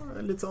sammenligning.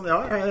 Ja, litt sånn,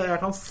 jeg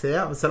kan se,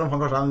 selv om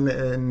han kanskje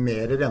er en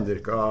mer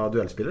rendyrket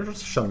duellspiller,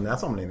 så skjønner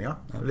jeg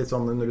sammenligningen. Litt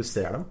sånn når du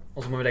ser dem.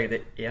 Og så må vi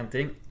legge til en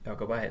ting.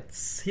 Jakob er helt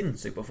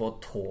sinnssyk på å få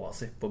tåa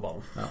si på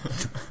ballen.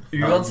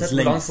 Uansett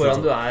hvor langt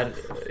foran du er,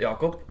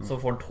 Jakob, så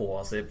får han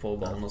tåa si på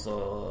ballen, og så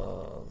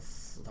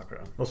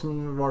takler han.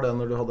 Hvordan var det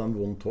når du hadde en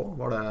vond tå?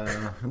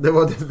 Det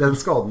var den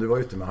skaden du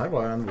var ute med her,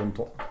 var en vond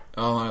tå?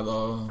 Ja, nei, da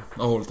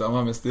holdt jeg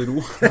meg mest i ro.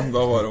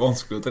 Da var det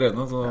vanskelig å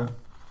trene, så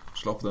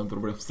slapp den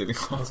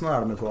problemstillingen. Hvordan er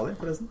det med tåa di,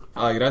 forresten?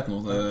 Det er greit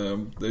nå,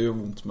 det gjør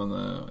vondt, men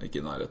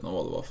ikke i nærheten av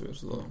hva det var før.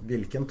 Så da...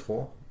 Hvilken tå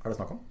er det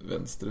snakk om?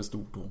 Venstre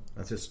stortå.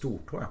 Venstre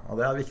stortå, ja. Og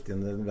det er viktig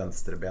når en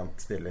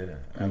venstrebent spiller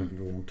en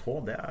vond tå.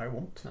 Det er jo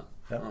vondt. Ja.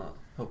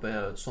 Jeg håper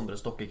Sondre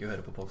Stokke ikke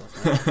hører på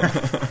podcasten.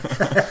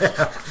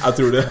 Jeg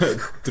tror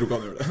ikke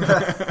han gjør det.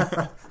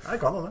 Nei,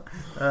 kan han det.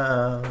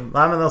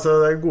 Nei, men altså,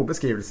 det er gode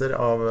beskrivelser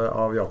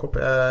av Jakob.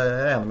 Jeg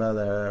er enig med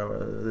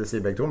det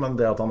sier begge to, men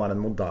det at han er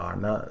en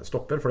moderne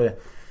stopper, fordi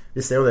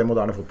vi ser jo det i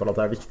moderne fotball at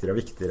det er viktigere og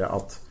viktigere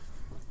at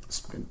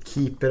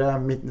keepere,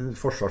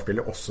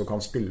 forsvarsspillere også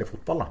kan spille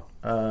fotball da.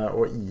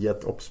 Og i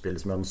et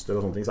oppspillsmønster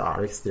og sånne ting så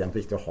er det ekstremt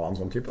viktig å ha en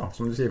sånn type da.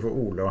 Som du sier for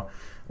Ole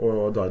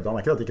og Dardan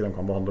er ikke at ikke de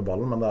kan behandle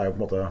ballen, men det er jo på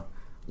en måte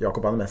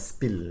Jakob er den mest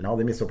spillende av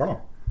de midtstopperne.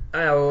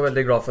 Jeg er jo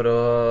veldig glad for å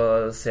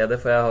se det,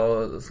 for jeg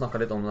har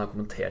snakket litt om det, jeg har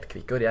kommentert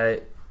Kvikkår. Jeg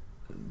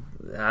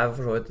er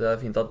for så vidt, det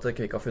er fint at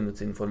Kvik har funnet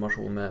sin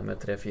formasjon med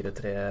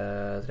 3-4-3,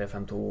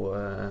 3-5-2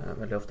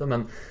 veldig ofte,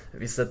 men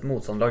hvis et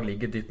motstandlag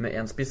ligger dypt med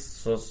en spiss,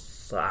 så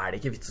er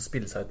det ikke vits å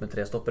spille seg ut med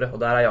 3 stoppere,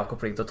 og der er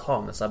Jakob flink til å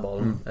ta med seg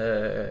ballen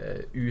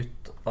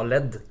ut av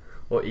ledd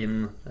og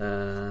inn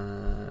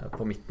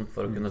på midten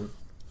for å kunne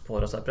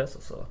pådra seg press,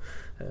 og så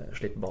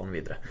slippe ballen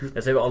videre.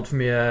 Jeg ser jo alt for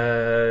mye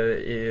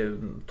i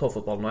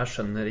toppfotballen, og jeg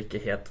skjønner ikke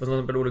helt, for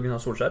eksempel Ole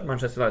Gunnar Solskjær,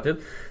 Manchester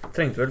United,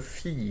 trengte vel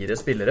 4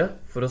 spillere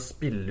for å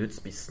spille ut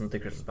spissen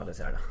til Crystal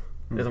Palace i helga.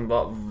 Liksom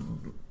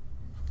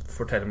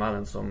fortell meg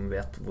den som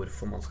vet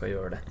hvorfor man skal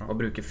gjøre det, og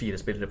bruke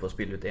 4 spillere på å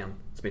spille ut 1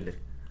 spiller.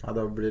 Ja,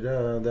 da blir det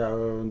er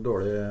jo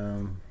dårlig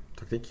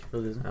taktikk, for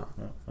å si det sånn.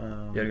 Ja.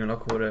 Jørgen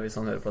Lacour, hvis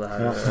han hører på det her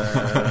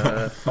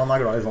Han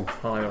glad i sånt.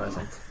 Han glad i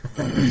sånt.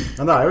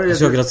 Men det jo jeg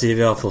skal akkurat si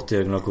vi har fått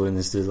Jørgen Lacour inn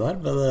i studio her,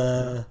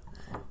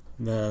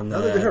 men ja,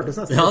 det hørtes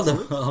nesten ja, det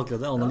var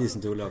akkurat det, analysen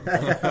til Ole Jakob.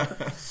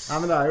 Nei,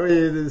 men det jo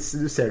du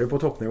ser det jo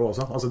på toppnivå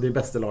også. Altså de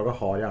beste lagene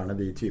har gjerne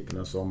de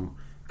typene som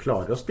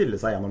klarer å spille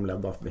seg gjennom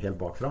ledd helt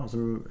bakfra. Altså,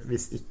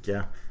 hvis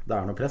ikke det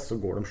noe press, så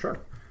går de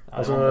selv.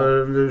 Altså,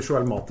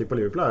 Joel Matip på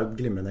Liverpool et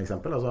glimrende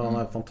eksempel. Altså, han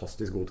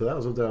fantastisk god til det.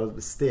 Altså,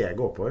 det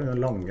stege oppover,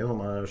 lange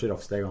sånne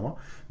giraffsteg han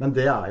også. Men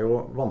det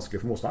jo vanskelig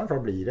for motstanderen, for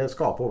da blir det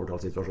skape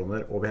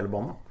overtallssituasjoner over hele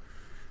banen.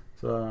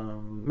 Så,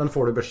 men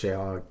får du beskjed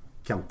av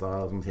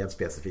Kenta helt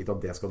spesifikt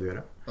at det skal du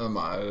gjøre?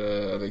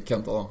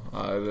 Kenta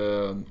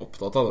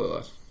opptatt av det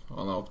der.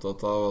 Han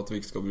opptatt av at vi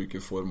ikke skal bruke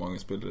for mange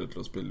spillere til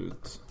å spille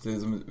ut.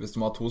 Hvis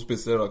de har 2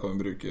 spisser, da kan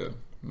vi bruke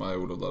meg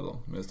og Olof der da.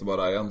 Men hvis det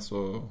bare 1,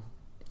 så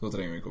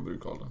trenger vi ikke å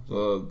bruke alle.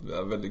 Så det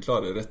veldig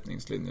klare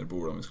retningslinjer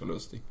på hvordan vi skal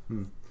løse ting.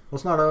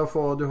 Hvordan det å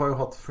få, du har jo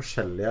hatt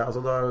forskjellige,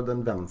 altså det jo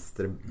den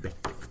venstre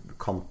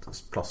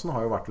bekkkantplassen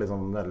har jo vært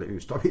liksom veldig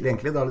ustabil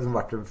egentlig. Det har liksom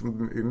vært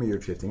mye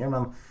utskiftinger,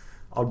 men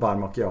Albert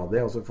Macchiadi,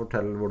 altså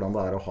fortell hvordan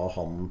det å ha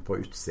han på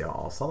utsida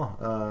av seg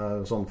da.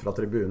 Sånn fra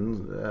tribunen,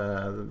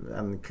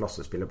 en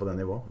klassespiller på det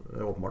nivået,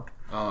 åpenbart.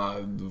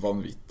 Han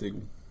vanvittig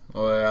god.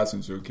 Og jeg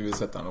synes jo ikke vi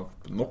setter han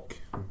opp nok.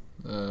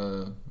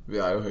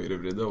 Vi jo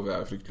høyrevridde, og vi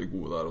fryktelig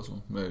gode der også,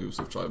 med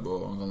Josef Chaib,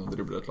 og han kan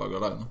drible et lag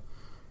alene.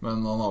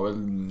 Men han har vel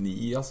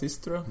 9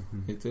 assist, tror jeg,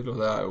 hittil, og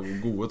det jo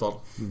gode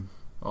tall.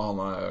 Og han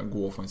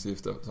god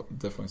offensivt,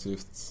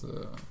 defensivt,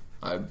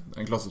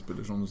 en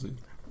klassespiller, som du sier.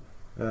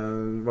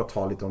 Bare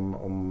ta litt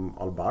om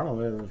Albert når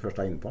vi først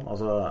inne på han.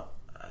 Altså,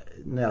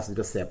 når jeg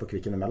sitter og ser på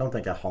Kvik innimellom,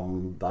 tenker jeg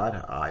han der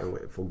jo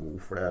for god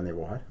for det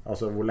nivået her.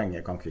 Altså, hvor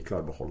lenge kan Kvik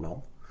klare å beholde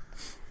han?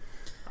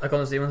 Jeg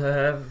kan jo si, men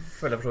jeg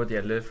føler for så vidt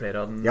gjelder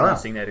flere av de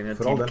signeringene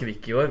til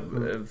Kvik i år.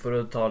 For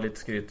å ta litt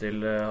skryt til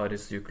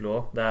Haris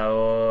Juklo. Det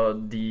jo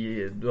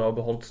du har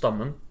beholdt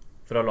stammen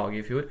fra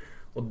laget i fjor,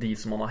 og de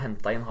som man har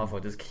hentet inn har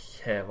faktisk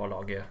hevet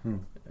laget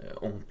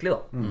ordentlig da.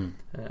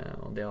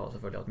 Og det har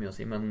selvfølgelig hatt mye å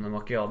si, men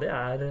Macchiadi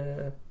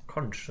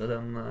kanskje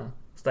den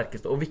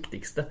sterkeste og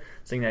viktigste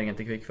signeringen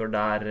til Kvik, for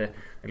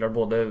klart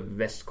både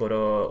Westgård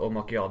og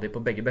Macchiadi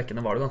på begge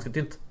bekkene var det ganske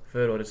tynt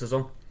før årets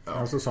sesong. Ja,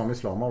 altså Sami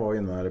Slama var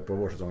inne her på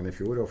vårsesongen i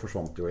fjor og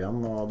forsvant jo igjen,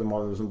 og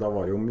da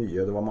var det jo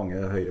mye, det var mange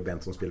høyre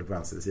bent som spiller på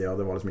venstre side,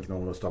 og det var liksom ikke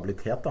noe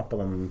stabilitet da, på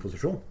den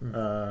posisjonen.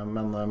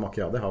 Men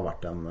Macchiadi har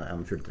vært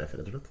en fulltreffer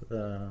rett og slett,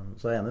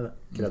 så jeg enig i det.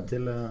 Kred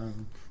til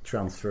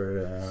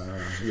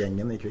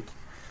transfer-gjengen i Kvik.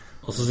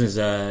 Og så synes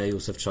jeg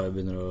Josef Chaib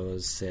begynner å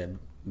se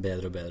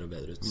bedre og bedre og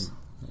bedre ut.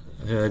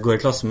 Jeg går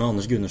i klasse med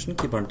Anders Gundersen,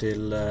 keeperen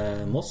til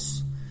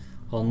Moss.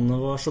 Han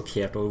var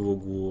sjokkert over hvor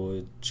god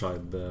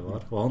Chaib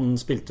var, og han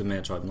spilte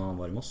med Chaib når han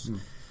var i Moss.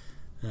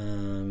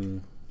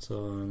 Så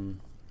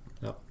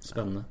ja,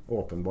 spennende.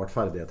 Åpenbart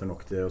ferdigheter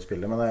nok til å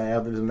spille, men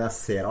når jeg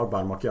ser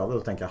Albert Macchiadi,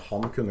 så tenker jeg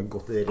han kunne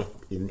gått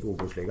rett inn i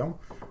Obos-ligaen,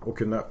 og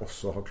kunne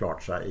også ha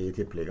klart seg i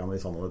tippeligaen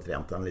hvis han hadde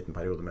trent en liten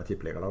periode med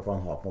tippeligalag, for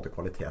han har på en måte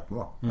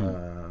kvaliteten da.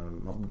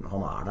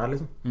 Han der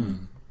liksom.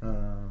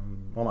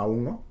 Han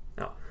ung da.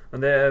 Men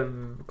det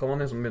kan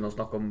man liksom begynne å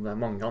snakke om. Det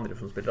mange andre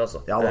som spiller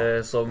altså. Ja,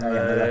 som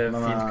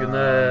fint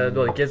kunne. Du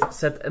hadde ikke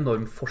sett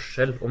enorm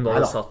forskjell om du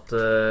hadde satt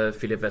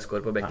Philip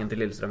Westgård på bekken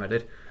til Lillestrøm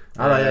heller.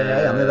 Nei,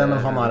 jeg enig i det,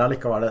 men han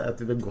allikevel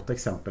et godt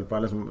eksempel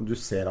på liksom, du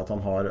ser at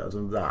han har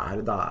altså,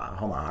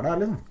 han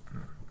der liksom.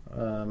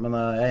 Men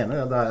jeg enig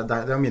i det.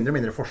 Det mindre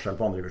og mindre forskjell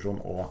på andre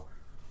divisjon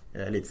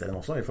og elitserien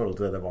også, i forhold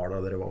til det var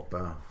da dere var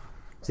oppe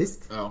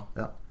sist.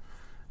 Ja.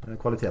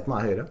 Kvaliteten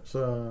høyere,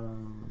 så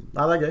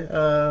nei, det gøy.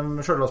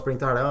 Stjørdalsblink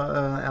til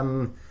helga.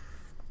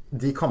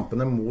 De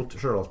kampene mot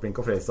Stjørdalsblink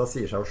og Fredrikstad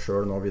sier seg jo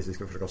selv nå, hvis vi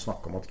skal forsøke å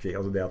snakke om at Kvik,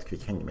 altså det at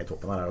Kvik henger med i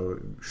toppen her jo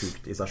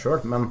sjukt i seg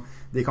selv, men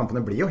de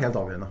kampene blir jo helt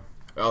avgjørende.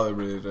 Ja, det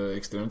blir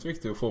ekstremt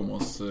viktig å få med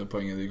oss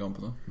poeng i de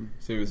kampene.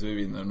 Så hvis vi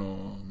vinner nå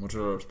mot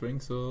Stjørdalsblink,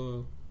 så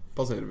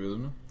passerer vi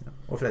dem. Ja.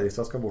 Og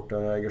Fredrikstad skal bort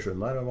til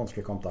Egersund der, og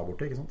vanskelig kamp der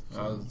borte, ikke sant?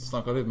 Så. Jeg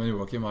snakket litt med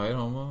Joakim Meyer,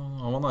 han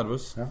var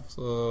nervøs,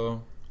 så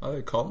ja,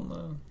 det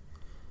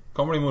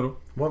kan bli moro.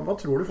 Hva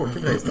tror du folk i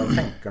Fredrikstad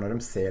tenker når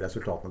de ser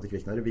resultatene til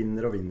Kvik, når de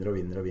vinner og vinner og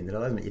vinner og vinner?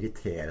 Det en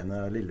irriterende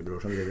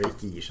lillebror som driver og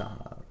ikke gir seg.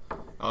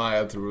 Ja,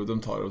 jeg tror de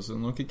tar oss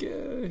nok ikke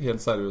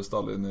helt seriøst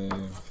alle inn i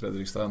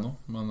Fredrikstad ennå,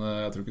 men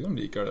jeg tror ikke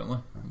de liker det,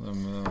 nei. De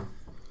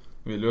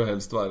vil jo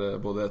helst være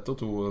både 1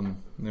 og 2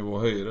 nivå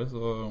høyere,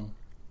 så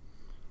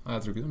nei,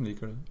 jeg tror ikke de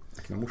liker det.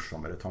 Det ikke noe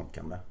morsommere tanke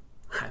enn det.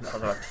 Nei, det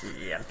hadde vært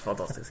helt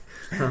fantastisk.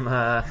 Men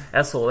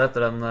jeg så det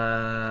etter den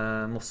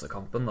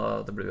Mossekampen,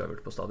 da det ble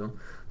uavgjort på stadion.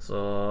 Så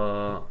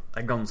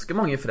det ganske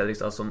mange i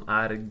Fredrikstad som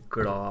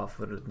glad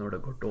for når det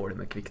går dårlig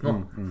med Kvik nå,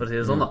 for å si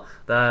det sånn da.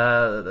 Det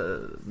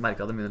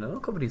merket jeg det begynner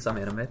å bry seg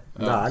mer og mer.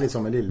 Det litt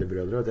sånn med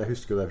lillebrødre. Jeg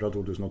husker jo det fra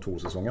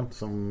 2002-sesongen,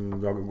 som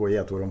da går i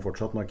et år om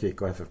fortsatt, når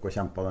Kvik og FFK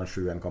kjempet den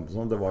 7-1-kampen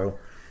sånn. Det var jo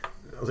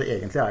altså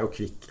egentlig jo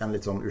Kvik en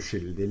litt sånn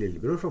uskyldig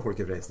lillebror for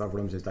folk i Fredrikstad, for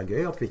de synes det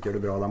gøy at Kvik gjør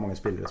det bra, det mange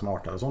spillere som har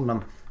arter og sånn,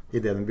 men i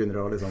det de begynner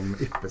å liksom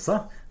yppe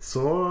seg,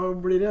 så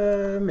blir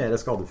det mer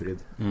skadefryd.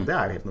 Det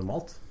jo helt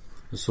normalt.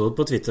 Du så det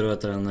på Twitter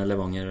etter den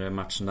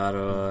Levanger-matchen der,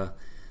 og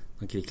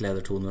når Kvikk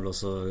leder 2-0, og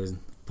så et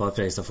par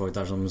Fredrikstad-folk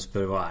der som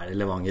spør hva det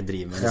Levanger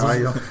driver med.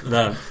 Liksom.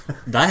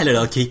 Det heller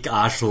det at Kvikk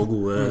så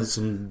gode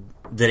som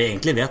dere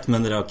egentlig vet,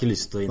 men dere har ikke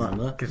lyst til å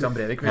innrømme det. Kristian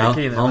Brevik vil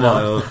ikke innrømme det.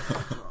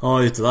 Han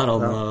var ute der,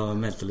 han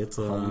meldte litt.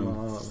 Så.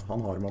 Han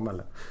har med å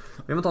melde.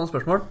 Vi må ta noen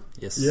spørsmål.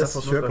 Yes,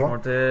 kjør på.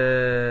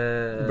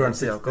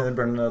 Til Jakob.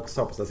 Bør han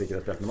ta på seg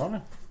sikkerhetsbeltene nå,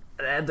 eller?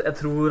 Jeg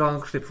tror han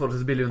slipper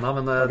forholdsvis billig unna,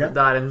 men det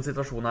en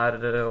situasjon her,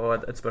 og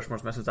et spørsmål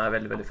som jeg synes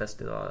veldig, veldig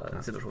festlig da,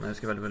 en situasjon jeg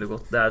husker veldig, veldig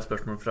godt. Det et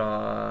spørsmål fra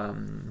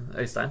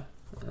Øystein,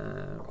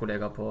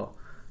 kollega på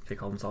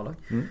Kvikkhalens A-lag,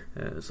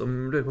 som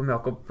lurer på om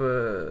Jakob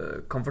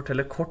kan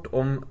fortelle kort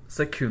om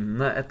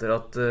sekundene etter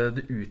at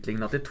du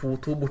utlignet til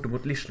 2-2 borte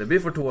mot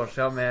Lisleby for 2 år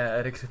siden med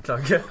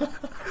rekruttlaget.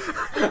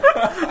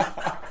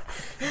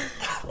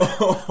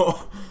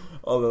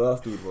 Ja, det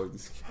stor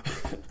faktisk.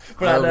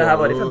 For det her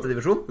var i 5.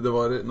 divisjon? Nei, det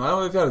var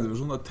i 4.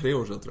 divisjon. Det 3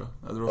 år siden, tror jeg.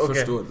 Det var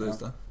første året til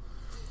Øystein.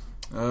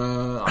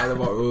 Nei, det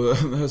var jo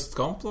en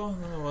høstkamp da.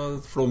 Det var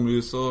et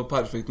flomlys og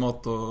perfekt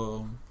mat og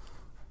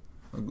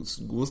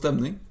god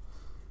stemning.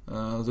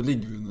 Så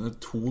ligger vi under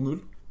 2-0.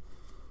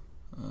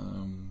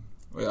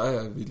 Og jeg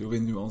vil jo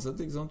vinne uansett,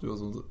 ikke sant?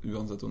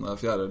 Uansett om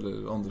det 4. eller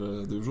 2.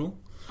 divisjon.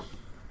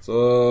 Så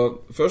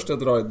først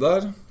et raid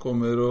der.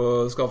 Kommer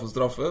og skaffer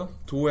straffe.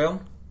 2-1.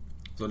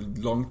 Så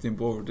langt inn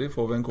på overtid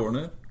får vi en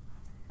corner.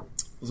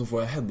 Og så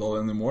får jeg hedda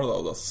den i mål da,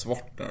 og da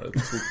svartner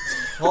det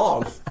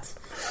totalt.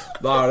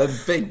 Da det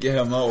begge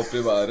hendene opp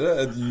i været.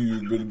 Et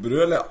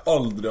jubelbrøl jeg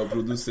aldri har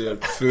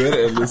produsert før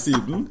eller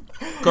siden.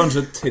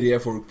 Kanskje 3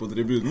 folk på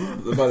tribunen.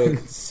 Det bare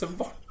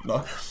svartna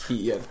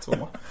helt for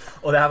meg.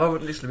 Og det her var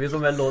Lisleby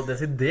som vel lå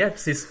desidert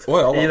sist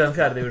i den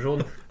 4.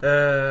 divisjon. Og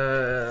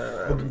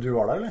du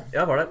var der, eller? Ja,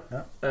 jeg var der.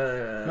 Ja.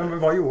 Men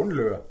hva gjorde den?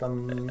 Løp den?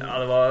 Ja,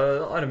 det var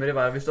armer i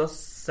været. Hvis du har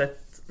sett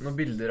noen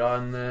bilder av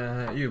en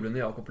jublende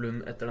Jakob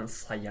Lund etter den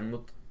seieren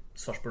mot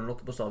Sarpsborg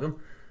 08 på stadion,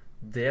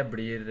 det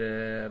blir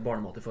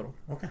barnemat i forhold.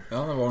 Okay.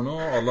 Ja, det var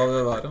noe alla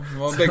det der. Det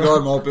var begge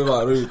armene opp i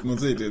været og ut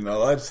mot sidelinja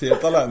der,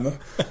 helt alene.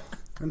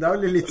 Men det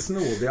jo litt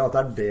snodig at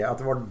det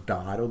var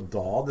der og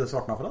da det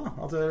svartna for deg, da.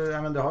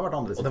 Men det har vært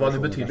andre situasjoner. Og det var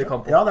en ubetydelig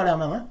kamp. Ja, det det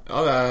jeg mener. Ja,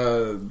 det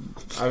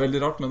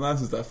veldig rart, men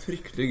jeg synes det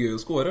fryktelig gøy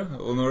å score.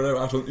 Og når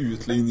det sånn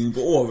utligning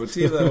på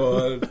overtid, det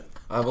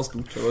var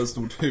stort. Det var et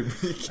stort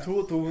øyeblikk.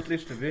 2-2 mot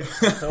Lisleby.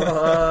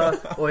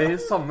 Og i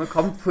samme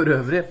kamp for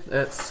øvrig,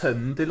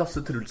 sønnen til Lasse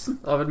Trulsen,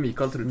 av vel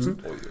Mikael Trulsen,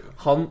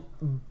 han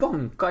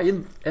banka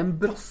inn en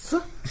brasse.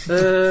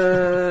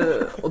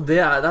 Og det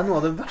noe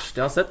av det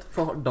verste jeg har sett,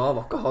 for da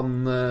var ikke han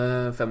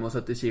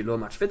 75 kilo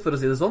matchfit, for å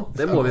si det sånn.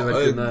 Det må vi vel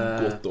kunne...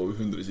 Godt over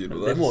 100 kilo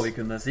der. Det må vi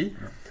kunne si.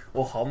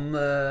 Og han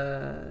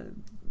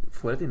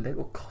får et innlegg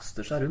og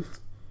kaster seg rundt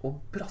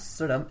og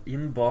brasser den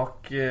inn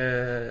bak...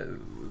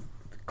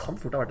 kan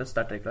fort ha vært et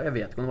sterkt reklag. Jeg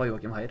vet ikke om det var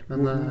Joachim Heier, men...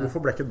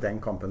 Hvorfor ble ikke den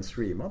kampen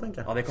streamet, tenker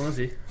jeg? Ja, det kan du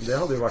si. Det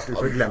hadde jo vært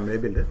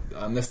uforglemmelige bilder.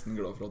 Jeg nesten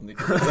glad for at den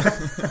ikke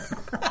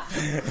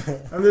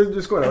Men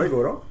du skåret jo i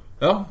går også?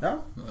 Ja.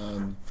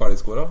 Ferdig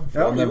skåret.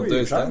 Ja, nevnte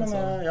Øystein.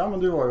 Men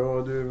du var jo...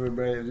 det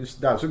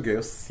jo så gøy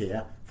å se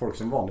folk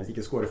som vanligvis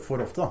ikke skårer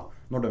for ofte, da.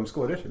 Når de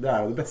skårer. Det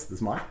jo det beste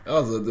som Ja,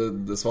 altså,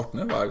 det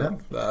svartner hver gang.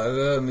 Det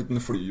en liten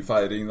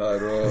flyfeiring der,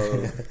 og...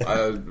 Jeg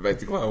vet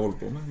ikke hva jeg holder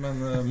på med, men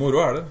moro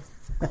det.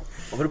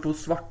 Apropos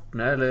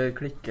svartne eller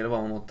klikke eller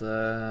hva man måtte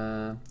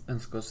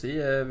ønske å si,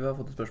 vi har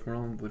fått et spørsmål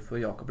om hvorfor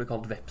Jakob blir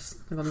kalt Vepsen.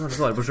 Det kan du kanskje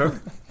svare på selv.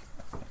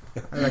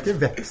 Det ikke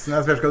Vepsen.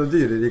 Jeg skal du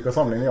dyrerike og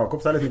sammenligne Jakob,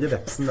 så det liksom ikke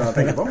Vepsen det jeg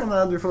tenker på,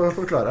 men du får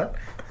forklare.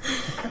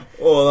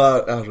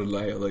 Jeg så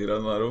lei av det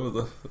greiene der også, vet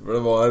du. For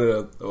det var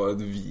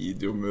et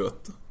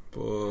videomøte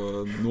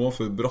nå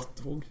før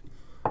Brattvåg.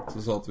 Så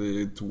satt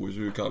vi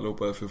 22 kaller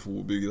på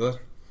FFO-bygget der.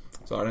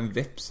 Så det en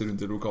veps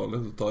rundt i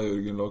lokalet, så tar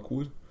Jørgen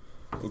Lakor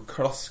og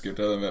klasker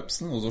til den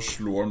vepsen, og så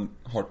slår han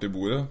hardt i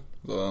bordet,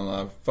 så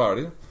den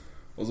ferdig.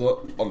 Og så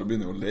alle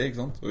begynner å le, ikke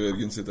sant? Og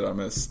Jørgen sitter der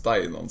med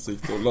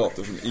steinansikt og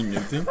later som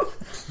ingenting.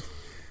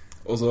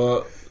 Og så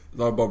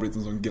det har bare blitt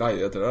en sånn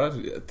greie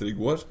etter i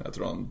går. Jeg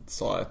tror han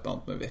sa et eller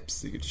annet med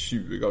veps sikkert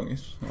 20 ganger.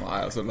 Nå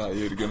jeg så lei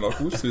Jørgen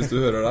Lakor, så hvis du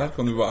hører der,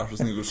 kan du være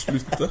så snill å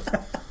slutte.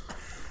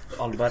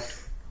 Albert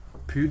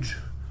Puj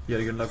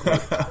Jørgen Lakor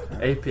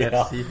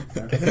APFC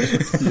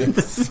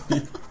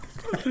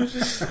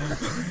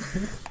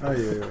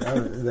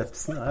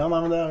Vepsen. Ja, nei,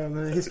 men det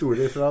en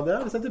historie fra det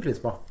vi setter pris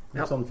på.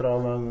 Sånn fra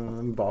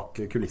bak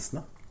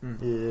kulissene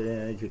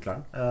i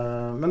Kvikklæren.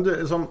 Men du,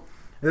 som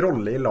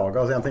rolle i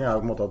laget, altså en ting jo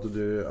på en måte at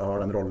du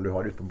har den rollen du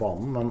har ute på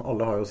banen, men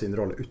alle har jo sin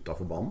rolle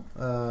utenfor banen.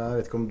 Jeg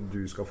vet ikke om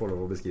du skal få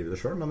lov å beskrive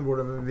det selv, men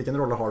hvilken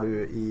rolle har du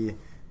i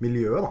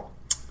miljøet da?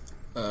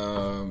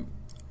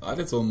 Det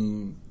litt sånn,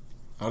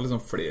 jeg har litt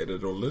sånn flere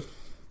roller.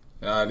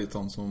 Jeg litt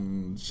han som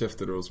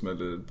kjefter og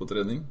smeller på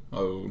trening. Jeg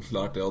har jo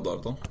lært det av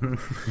Dartan.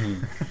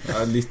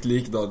 Jeg litt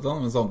lik Dartan,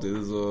 men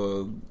samtidig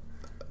så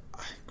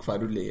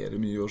kverulerer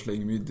mye og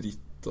slenger mye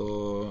dritt.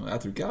 Og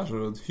jeg tror ikke jeg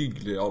så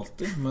hyggelig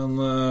alltid, men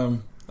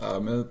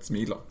jeg med et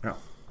smil da.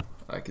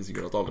 Det ikke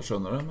sikkert at alle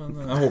skjønner det, men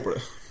jeg håper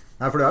det.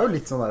 Nei, for det jo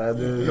litt sånn der,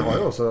 du har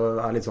jo også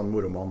litt sånn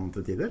moromann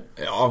til tider.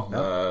 Ja,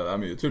 det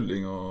mye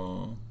tulling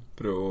og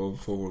prøve å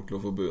få folk til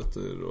å få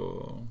bøter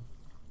og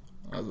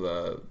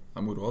det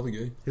moro, det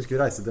gøy. Jeg husker vi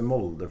reiste til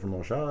Molde for noen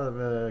år siden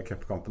ved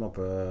cupkampen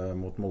oppe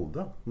mot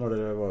Molde, når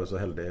dere var jo så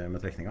heldige med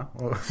trekninga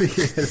og vi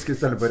skulle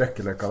spille på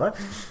Røkkeløkka der.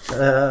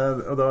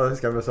 Og da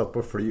husker jeg vi satt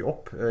på fly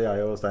opp,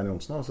 jeg og Stein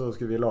Jonsen, og så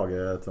skulle vi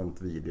lage et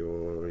sånt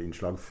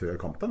videoinnslag før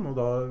kampen, og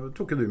da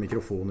tok du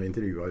mikrofon og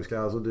intervjuet, husker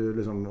jeg. Altså, du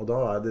liksom, og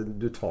da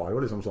du tar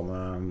jo liksom sånne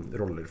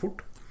roller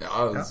fort.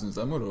 Ja, jeg synes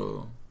det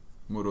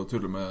moro å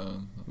tulle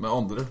med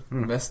andre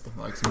mest.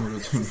 Det ikke så moro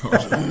å tulle med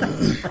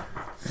andre.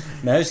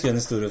 Men jeg husker en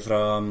historie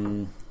fra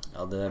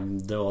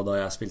det var da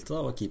jeg spilte,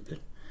 da var keeper.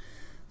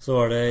 Så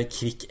var det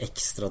kvikk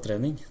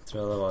ekstratrening, tror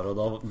jeg det var.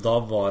 Og da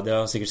var det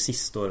sikkert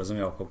siste året som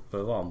Jakob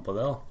var med på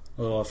det da.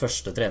 Og det var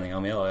første treninga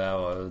mi da. Jeg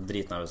var jo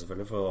dritnervøs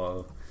selvfølgelig,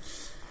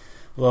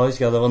 og da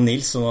husker jeg det var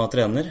Nils som var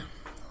trener.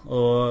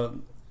 Og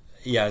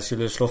jeg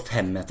skulle slå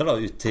 5 meter da,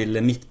 ut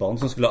til midtbanen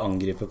som skulle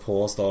angripe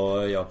på oss da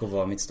Jakob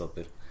var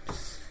midtstopper.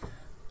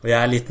 Og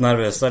jeg litt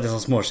nervøs da, litt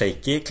sånn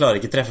småshaky. Klarer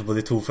ikke treffe på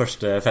de 2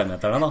 første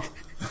 5-meterne da.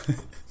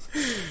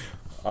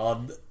 Ja,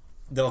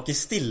 det var ikke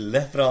stille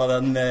fra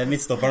den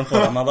midtstopperen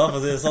foran meg da, for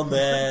å si det sånn.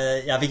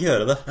 Jeg fikk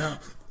høre det. Ja.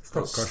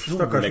 Stakkars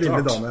lille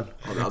Daniel.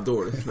 Ja, det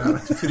dårlig.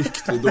 Det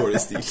fryktelig dårlig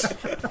stil.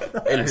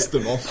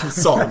 Eldste mann,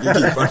 sager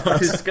keeperen.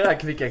 Jeg husker det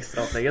kvikk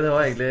ekstra-opplegget. Det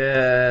var egentlig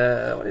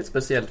litt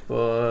spesielt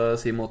på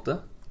sin måte.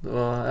 Det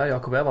var,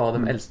 Jakob og jeg var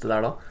de eldste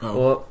der da. Ja.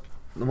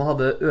 Og når man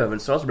hadde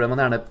øvelser da, så ble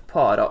man gjerne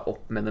para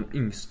opp med de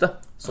yngste,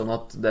 sånn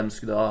at de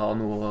skulle da ha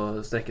noe å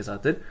strekke seg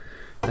etter.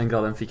 I den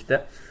grad de fikk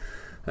det.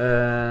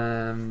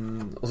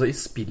 Og så i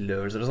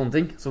spilløvelser og sånne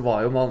ting, så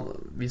var jo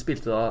vi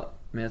spilte da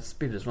med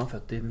spillere som var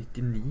født i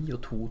 99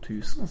 og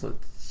 2000, altså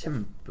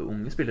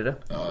kjempeunge spillere.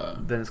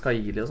 Dennis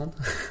Kaili og sånt.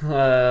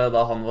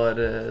 Da han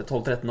var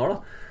 12-13 år da.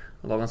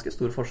 Det var ganske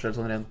stor forskjell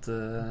sånn rent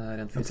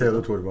fysisk.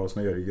 Theodor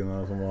Thorvaldsen og Jørgen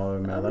som var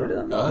med der.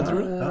 Ja, jeg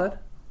tror det.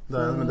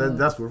 Men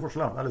det stor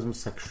forskjell da. Det liksom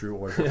 6-7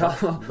 år forskjell. Ja,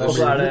 og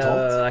så det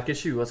ikke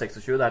 20 og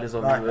 26, det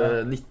liksom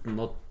 19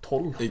 og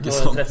 12 ikke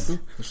og 13.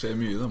 Sant. Det skjer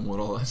mye det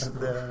målet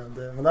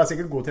der. Men det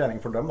sikkert god trening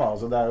for dem da.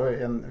 Altså, det jo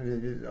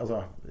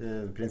altså, i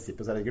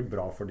prinsippet så det sikkert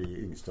bra for de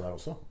yngste der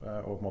også,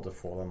 å på en måte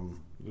få den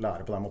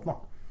lære på den måten da.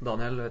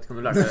 Daniel, vet ikke om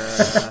du lærte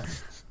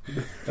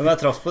Ja, jeg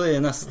traff på de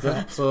neste,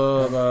 så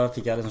da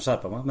fikk jeg liksom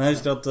skjerpet meg. Men jeg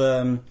husker at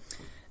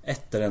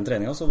etter den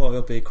treningen så var vi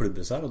oppe i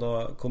klubbhuset her, og da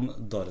kom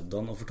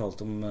Dardan og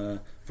fortalte om,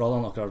 for da hadde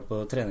han akkurat på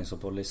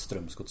treningsopphold i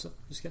Strømsgodset,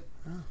 husker jeg.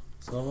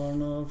 Så da var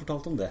han og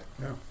fortalte om det.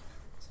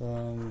 Så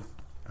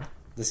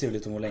det sier jo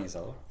litt om hvor lenge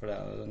siden det var, for det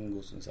jo en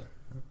god stund siden.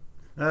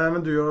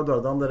 Men du og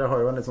Dardan, dere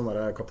har jo en litt sånn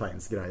der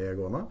kapteinsgreie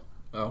gående.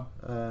 Ja.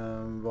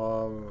 Hva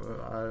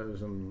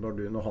liksom,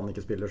 når han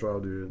ikke spiller, så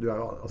du jo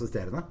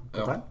assisterende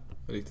kaptein? Ja,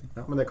 riktig.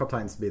 Ja, men det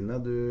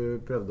kapteinsbindet du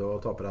prøvde å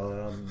ta på deg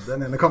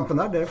den ene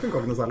kampen der, det funket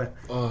ikke noe særlig.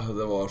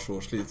 Det var så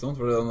slitsomt,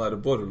 for den der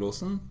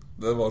borrelåsen,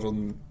 det var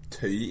sånn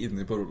tøy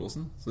inni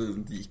borrelåsen, så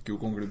det gikk jo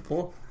kongelig på.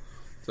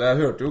 Så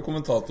jeg hørte jo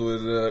kommentator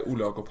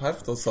Ole Jakob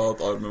Herft og sa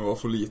at armen var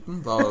for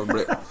liten. Da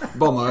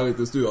banna jeg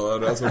litt i stua der,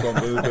 og jeg så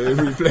kampen i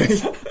replay.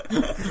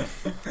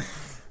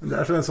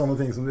 Det sånne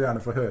ting som du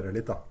gjerne får høre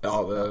litt da. Ja,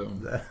 det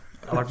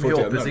har vært mye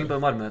oppussing på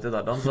armene til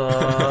Dardan, så det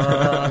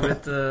har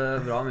blitt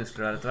bra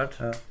muskler her etter hvert.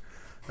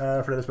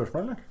 Flere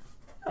spørsmål, eller?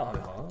 Ja, vi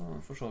har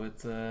for så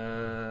vidt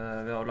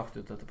vi har lagt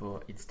ut dette på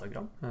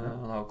Instagram,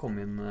 og det har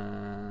kommet inn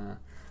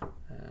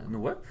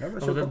noe.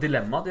 Altså det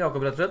dilemma til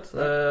Jakob rett og slett,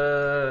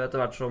 etter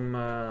hvert som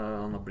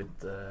han har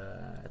blitt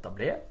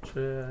etablert,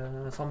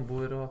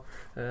 samboer og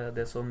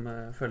det som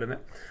følger med.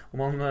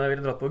 Om han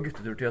ville dratt på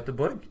guttetur til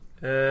Göteborg,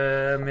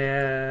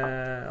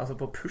 altså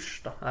på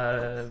Push da,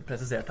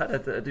 presisert her,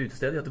 et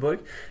utested i Göteborg,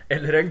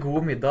 eller en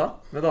god middag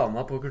med dama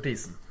på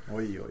Kurtisen.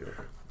 Oi.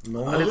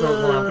 Nå litt sånn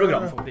at man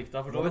programforpliktet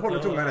for så vidt. Nå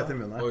holder tunga rett i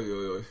munnen her. Oi.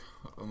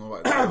 Nå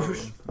vet jeg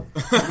Push.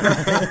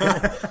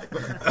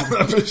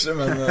 Push,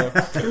 men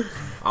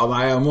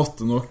nei, jeg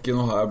måtte nok.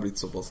 Nå har jeg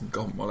blitt såpass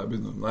gammel. Jeg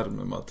begynner å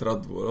nærme meg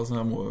 30 år, altså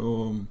jeg må jo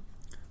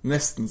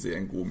nesten si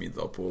en god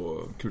middag på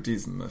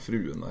Kurtisen med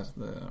fruen der.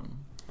 Det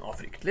var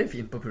fryktelig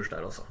fint på Push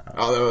der også.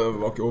 Ja, det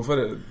var ikke å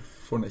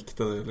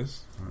fornekte det ellers.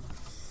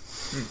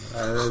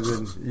 Det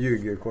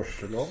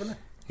jugekorslov, eller?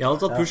 Jeg har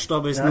tatt Push da,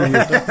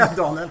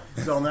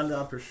 Daniel, det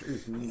Push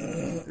uten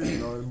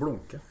å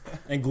blunke.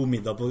 En god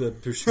middag på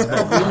Push med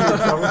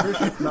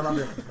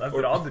Daniel. Det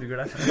bra burger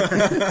der.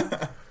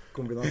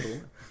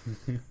 Kombinasjon.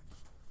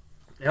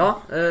 Ja,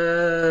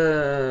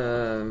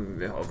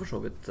 vi har for så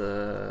vidt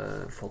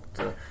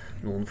fått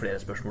noen flere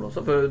spørsmål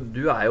også, for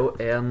du jo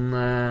en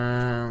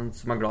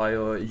som glad i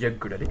å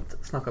gjøgle litt,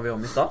 snakket vi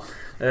om i sted,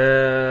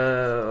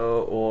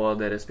 og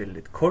dere spiller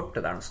litt kort,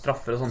 det noen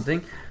straffer og sånne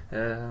ting.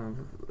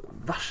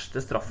 Verste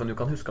straffen du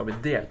kan huske har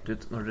blitt delt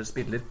ut når dere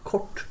spiller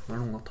kort, når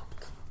noen har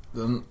tapt?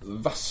 Den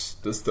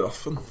verste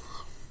straffen,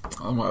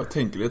 da må jeg jo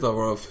tenke litt. Det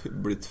har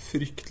blitt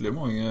fryktelig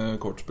mange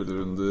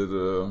kortspillerrunder.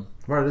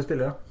 Hva det du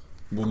spiller da?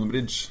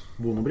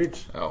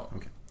 Bonobridge. Ja.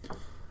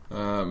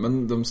 Men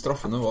de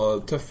straffene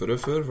var tøffere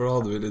før, for da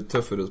hadde vi litt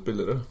tøffere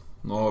spillere.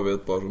 Nå har vi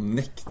et par som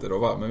nekter å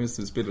være med hvis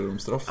vi spiller om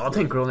straff. Hva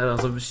tenker du om det,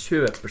 den som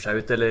kjøper seg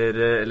ut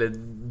eller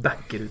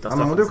backer ut av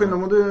straffen? Nå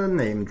må du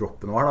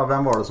name-droppe noe her da.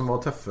 Hvem var det som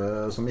var tøffe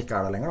som ikke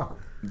der lenger da?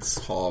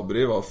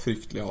 Sabri var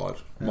fryktelig hard.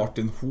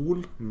 Martin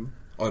Hol,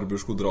 Arber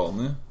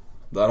Skodrani.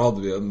 Der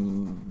hadde vi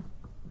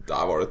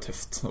der var det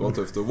tøft. Det var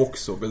tøft å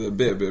vokse opp i det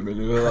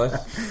BB-miljøet der.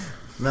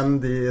 Men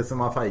de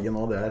som feige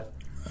nå, det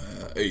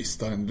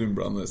Øystein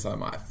Lundblad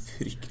Nøsheim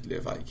fryktelig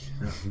feig.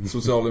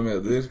 Sosiale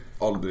medier,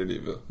 aldri i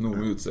livet. Noe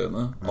med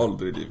utseende,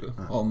 aldri i livet.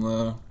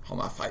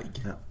 Han feig.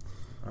 Ja.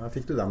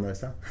 Fikk du den,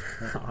 Øystein?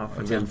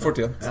 Vel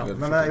fortjent. Ja.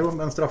 Men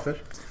den straffer.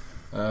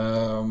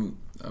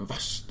 Den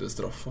verste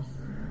straffa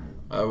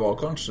Jeg var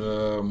kanskje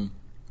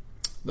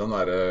den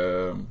der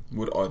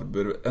hvor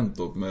Arber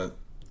endte opp med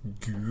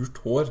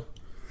gult hår,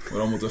 hvor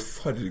han måtte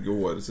farge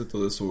håret sitt,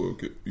 og det så jo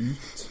ikke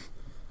ut.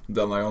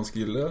 Den ganske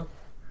ille.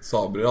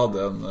 Sabri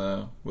hadde en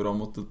hvor han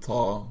måtte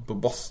ta på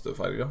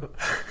Bastøferga,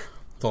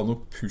 ta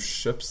noen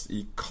push-ups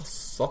i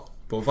kassa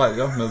på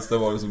ferga, mens det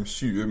var liksom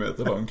 20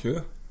 meter lang kø,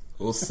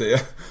 og se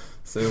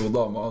jo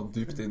dama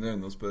dypt inn i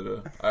øynene og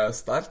spørre: jeg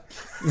sterk?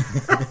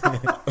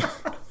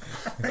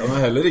 Den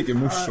heller ikke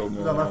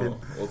morsom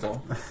å ta.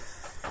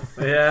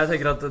 Jeg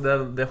tenker at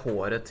det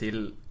håret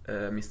til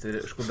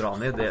Mr.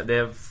 Skodrani,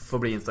 det får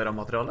bli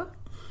Instagram-materiale.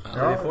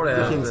 Ja,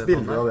 det finnes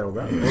bilder av det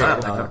også. Ja,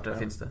 det klart det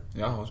finnes det.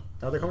 Ja,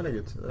 det kan vi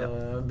legge ut.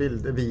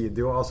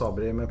 Video av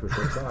Sabri med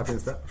push-ups, her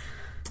finnes det.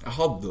 Jeg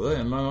hadde det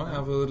en eller annen gang.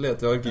 Jeg får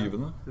lete i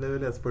arkivene.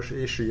 Lete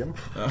i skyen.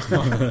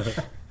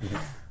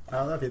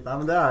 Ja, det fint. Nei,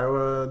 men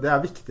det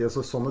viktig, så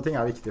sånne ting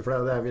viktig, for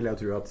det vil jeg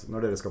tro at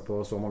når dere skal på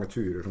så mange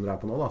turer som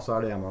dere på nå da, så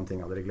det en av de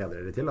tingene dere gleder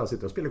dere til, å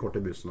sitte og spille kort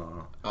i bussen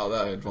Ja,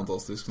 det helt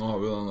fantastisk. Nå har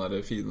vi jo den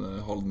der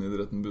fine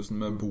Halden-idretten-bussen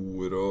med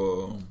bord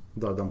og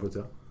Dardan på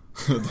utsida.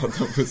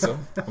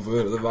 Man får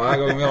høre det hver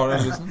gang vi har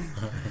den bussen.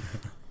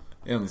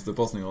 Eneste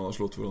passningen han har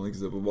slått for han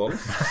ikke ser på ballen.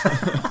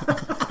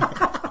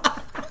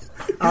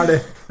 Er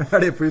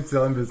det på utsida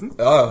av den bussen?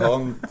 Ja,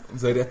 han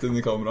ser rett inn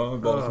i kamera.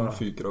 Ballen som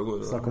fyker av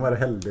gårde. Snakk om å være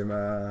heldig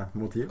med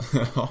motiv.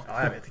 Ja,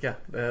 jeg vet ikke.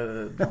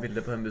 Det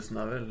bildet på den bussen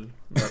vel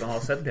bare han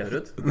har sett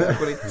bedre ut. Det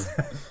på litt.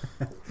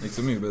 Ikke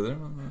så mye bedre,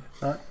 men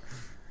Nei.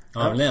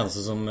 Han vel den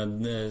eneste som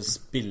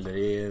spiller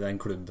i den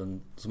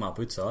klubben som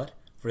på utsida her.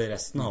 Fordi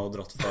resten har jo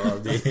dratt fra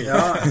de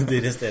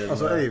resterende.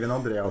 Altså Øyvind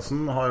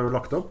Andreasen har jo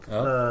lagt opp.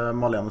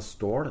 Malene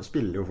Ståhl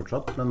spiller jo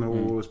fortsatt, men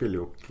hun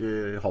spiller jo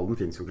ikke. Halden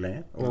finnes jo ikke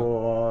lenger.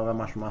 Og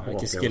hvem som HK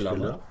ikke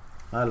skillende?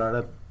 Nei, eller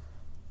det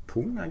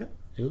Pung, ikke?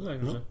 Jo, det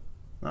kanskje.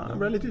 Nei, jeg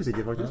ble litt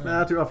usikker faktisk. Men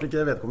jeg tror i hvert fall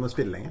ikke vedkommende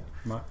spiller lenger.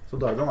 Nei.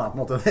 Så Dardan på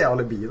en måte det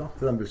alibi da,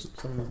 til den bussen.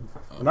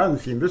 Men det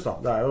en fin buss da.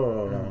 Det jo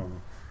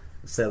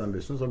se den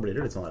bussen, så blir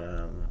det litt sånn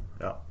der,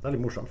 ja, det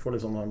litt morsomt. Får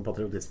litt sånn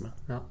patriotisme.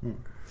 Ja.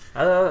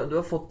 Du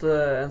har fått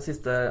en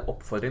siste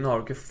oppfordring. Nå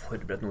har du ikke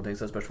forberedt noen ting,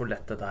 så jeg spørs hvor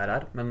lett dette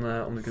her men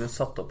om du kunne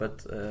satt opp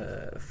et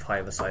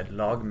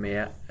five-a-side-lag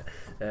med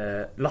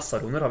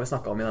lassaroner, har vi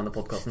snakket om i denne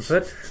podcasten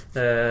før.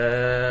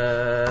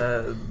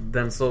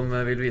 Den som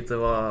vil vite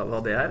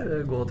hva det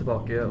gå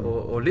tilbake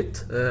og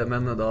lytt,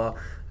 men da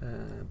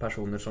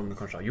personer som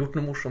kanskje har gjort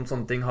noe morsomt,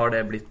 sånne ting, har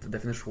det blitt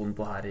definisjonen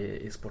på her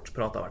i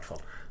Sportsprat i hvert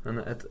fall. Men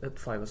et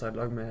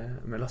five-a-side-lag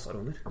med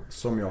lassaroner.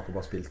 Som Jakob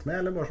har spilt med,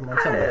 eller bare som han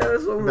kjenner?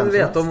 Som du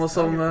vet om, og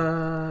som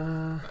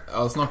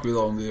Ja, snakker vi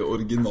da om de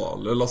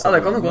originale lassaronene? Ja,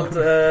 det kan du godt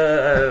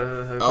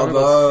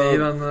si,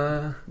 men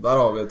der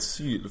har vi et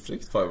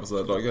sylfrikt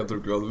five-a-side-lag. Jeg tror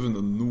ikke vi hadde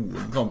vunnet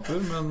noen kamper,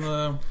 men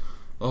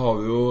da har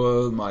vi jo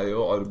meg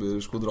og Arber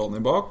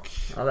Skodrani bak.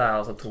 Ja, det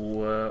altså 2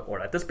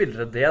 ålreite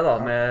spillere det da,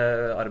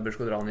 med Arber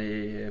Skodrani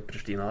i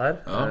Pristina der,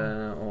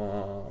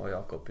 og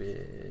Jakob i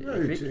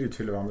Kvik.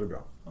 Utfyller hverandre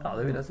bra. Ja,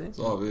 det vil jeg si.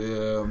 Så har vi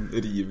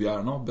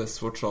Rivjerna,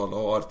 Besfort Sala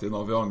og Artin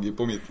Aviangi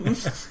på midten.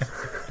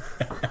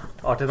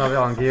 Artin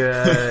Aviangi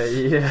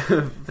i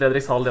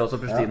Fredrikshall, det også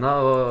Pristina,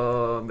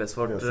 og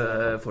Besfort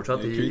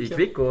fortsatt i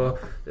Kvik,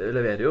 og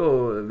leverer jo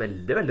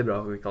veldig, veldig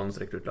bra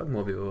kvikkhalens rekruttlag,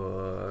 må vi jo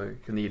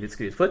kunne gi litt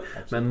skryt for.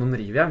 Men noen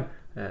Rivjern,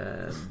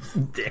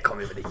 det kan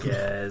vi vel ikke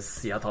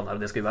si at han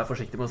det skal vi være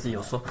forsiktig med å si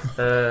også.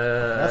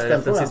 Jeg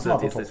spent på hvem som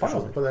på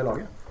toppen på det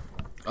laget.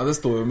 Ja, det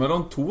står jo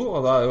mellom 2 da.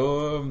 Det jo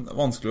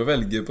vanskelig å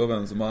velge på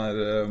hvem som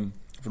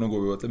for nå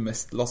går vi jo etter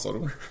mest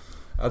lassaron.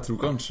 Jeg tror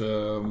kanskje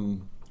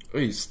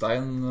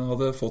Øystein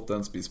hadde fått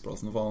den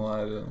spissplassen, for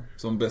han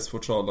som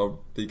Besfort Sala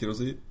liker å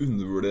si,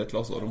 undervurdert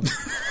lassaron.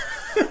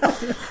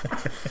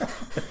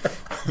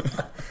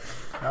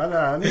 Ja,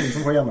 det ingen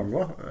som får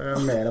gjennomgå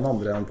mer enn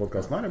andre enn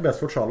podcasten her.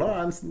 Besfort Sala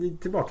en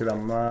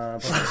tilbakevendende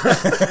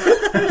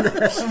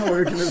det må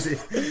vi kunne si.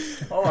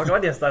 Han har ikke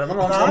vært gjest her ennå,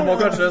 men han må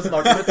kanskje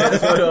snart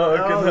inviteres for å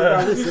kunne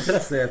det visse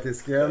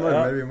presseetiske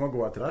normer vi må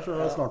gå etter her, så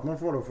snart man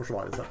får lov å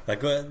forsvare seg.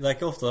 Det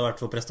ikke ofte det har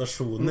vært for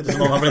prestasjoner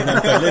som han har blitt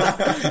nevnt heller.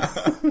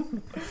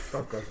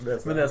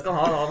 Men det skal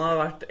han har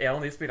vært en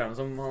av de spillerne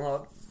som han har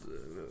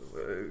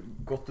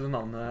gått under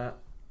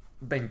navnet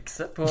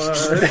Benkse på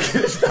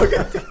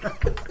rekruttlaget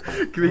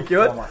Kvik i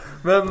år.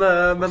 Men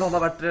han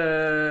har vært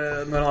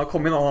når han har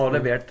kommet inn, han har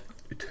levert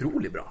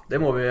utrolig bra. Det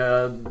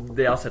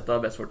jeg har sett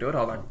av Westford i år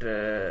har vært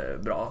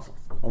bra, altså.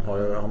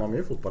 Han har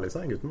mye fotball i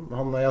seg, gutten.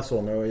 Jeg så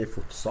han jo i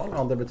futsal.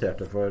 Han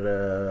debuterte for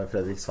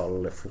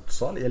Fredrikshall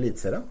futsal i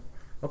Eliteserien.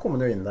 Da kom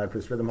han jo inn der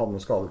plutselig. De hadde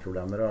noen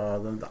skadeproblemer, og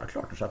der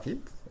klarte han seg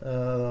fint.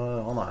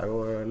 Han er jo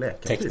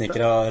leken.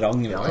 Tekniker av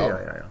rang. Ja.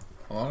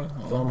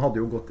 Så han hadde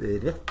jo gått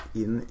rett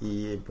inn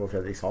på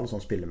Fredrikshall sånn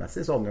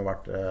spillemessig, så hadde han jo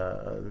vært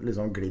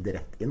liksom glidd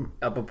rett inn.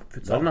 Ja, på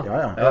futsalen da.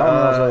 Ja, men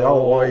altså,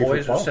 og i fotball. Og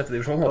i 6.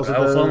 divisjon. Altså,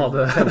 det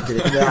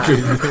er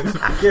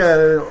ikke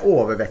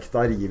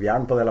overvekta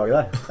rivjern på det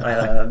laget der.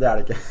 Det er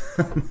det ikke.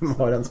 De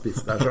har en spiss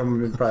der som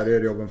pleier å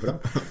gjøre jobben for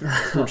dem.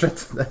 Stort sett.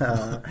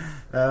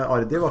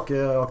 Ardi var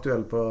ikke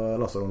aktuell på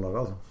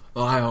Lassaron-laget, altså.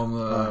 Nei,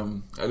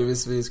 eller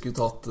hvis vi skulle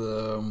tatt...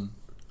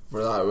 For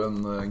det er jo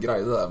en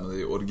greie det der med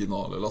de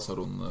originale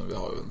Lassaronene. Vi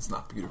har jo en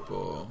Snap-gruppe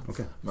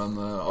okay. Men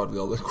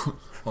Ardi hadde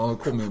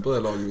kommet inn på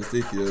det laget hvis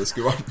det ikke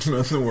skulle vært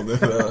med noen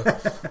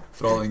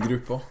fra den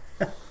gruppa.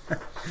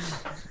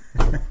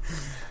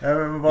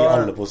 I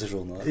alle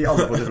posisjoner. I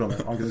alle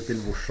posisjoner. Han kunne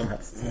spille hvor som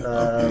helst.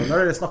 Når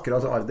dere snakker,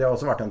 altså Ardi har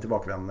også vært en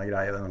tilbakevendende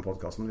greie i denne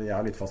podcasten. Vi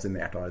er litt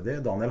fascinert av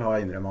Ardi. Daniel har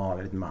innrømmet han har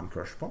en liten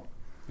man-crush på.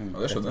 Ja,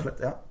 det skjønner jeg.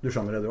 Ja, du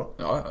skjønner det du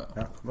også? Ja.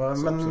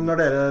 Men når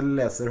dere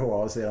leser HA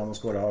og sier han har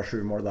skåret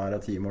 7 mål der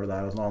og 10 mål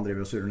der, og sånn, han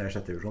driver og surrer ned i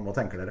 6. divisjon, hva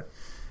tenker dere?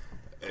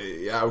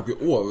 Jeg er jo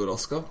ikke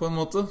overrasket på en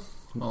måte.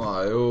 Han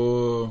er jo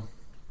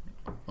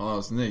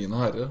sin egen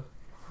herre.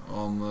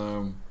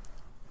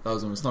 Det er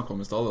jo som vi snakket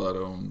om i sted, det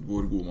der om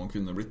hvor god man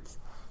kunne blitt.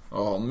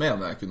 Og han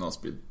mener jeg kunne ha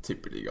spilt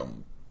tippeligaen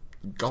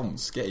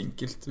ganske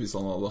enkelt hvis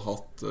han hadde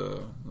hatt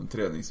den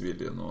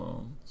treningsviljen og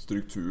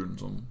strukturen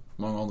som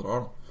mange andre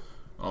har da.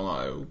 Han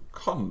er jo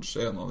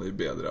kanskje en av de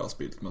bedre jeg har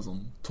spilt med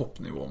sånn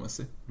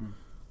toppnivåmessig.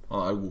 Han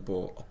er jo god på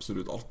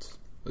absolutt alt.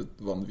 Et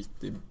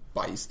vanvittig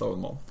beist av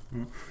en mann.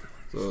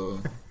 Så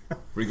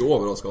blir ikke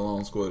overrasket når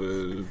han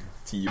skårer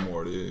 10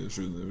 mål i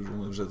 7.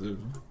 divisjon eller 6.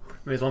 divisjon.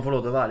 Hvis man får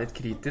lov til å være litt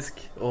kritisk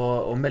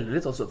og melde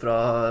litt også fra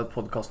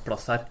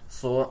podcastplass her,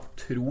 så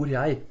tror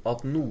jeg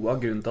at noe av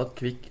grunnen til at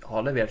Kvikk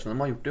har levert som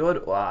de har gjort i år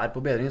og er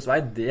på bedringens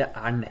vei, det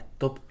er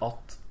nettopp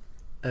at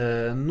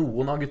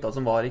noen av gutta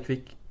som var i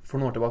Kvikk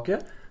for noen år tilbake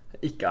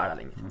ikke er der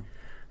lenger.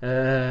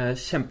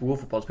 Kjempegode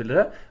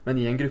fotballspillere, men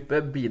i en gruppe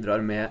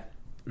bidrar med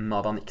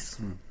nada niks.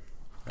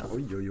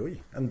 Oi.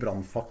 En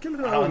brannfakkel?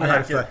 Ja,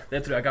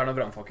 det tror jeg ikke er noe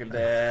brannfakkel.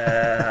 Det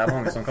er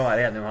mange som kan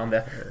være enige med ham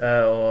det.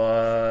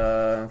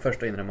 Og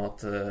først å innrømme at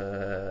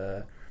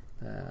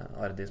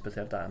Ardi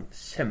spesielt er en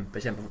kjempe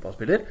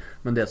fotballspiller,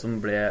 men det som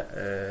ble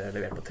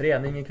levert på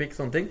trening i Kvikk,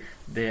 sånne ting,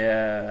 det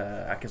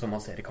er ikke som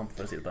man ser i kamp,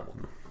 for å si det på den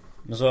måten.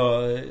 Men så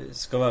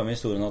skal være med i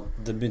historien at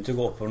det begynte å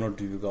gå oppover når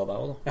du ga deg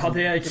også, da. Ja,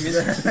 det er ikke minst.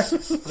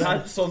 Det er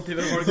sånn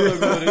type folk du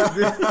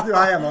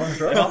er en av dem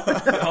selv. Ja.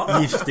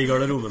 Giftig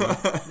garderoben.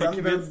 Den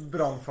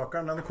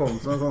brannfakkeren, den kom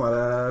som en sånn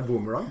der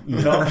boomerang.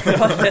 Ja,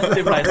 rett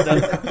i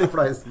fleisen. I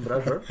fleisen for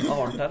deg selv. Jeg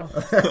har den her, da.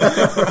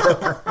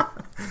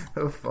 Det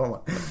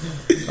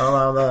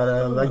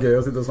er gøy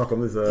å sitte og snakke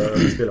om disse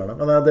spillerne.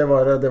 Men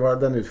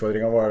den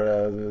utfordringen var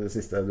det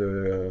siste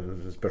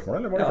spørsmålet,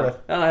 eller var det flere?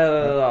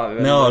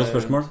 Men jeg har et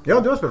spørsmål. Ja,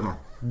 du har et spørsmål.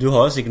 Du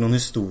har jo sikkert noen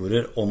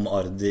historier om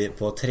Ardi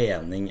på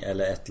trening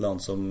eller et eller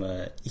annet som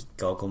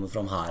ikke har kommet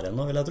fram her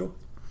ennå, vil jeg tro.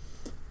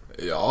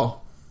 Ja,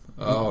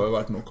 jeg har jo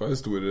vært nok av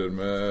historier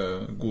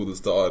med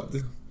godeste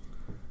Ardi.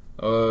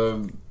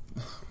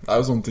 Det er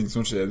jo sånne ting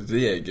som skjer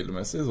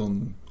regelmessig, sånn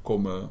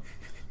komme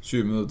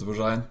 20 minutter for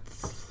sent.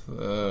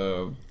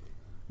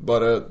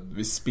 Bare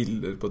vi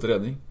spiller på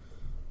trening.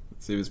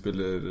 Si vi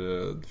spiller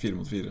 4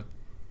 mot 4.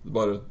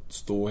 Bare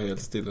stå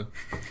helt stille.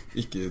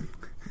 Ikke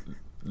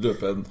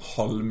løpe en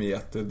halv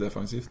meter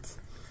defensivt.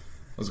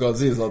 Og skal det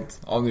sies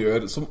at han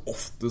gjør som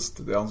oftest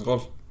det han skal,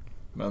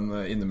 men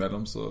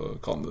innimellom så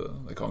kan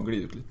det kan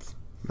gli ut litt.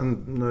 Men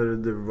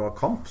når det var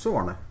kamp, så var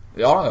han det?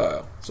 Ja,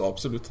 så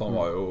absolutt. Han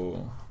var jo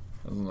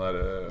en sånn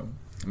der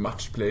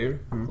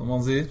matchplayer, som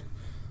man sier.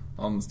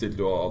 Han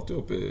stilte jo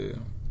alltid opp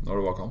når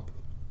det var kamp.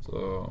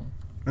 Så.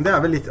 Men det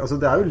er vel litt, altså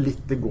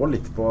det går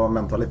litt på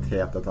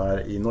mentalitet dette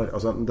her i Norge.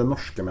 Altså den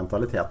norske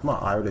mentaliteten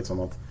da, er jo litt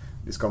sånn at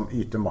vi skal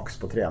yte maks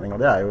på trening, og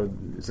det er jo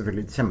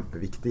selvfølgelig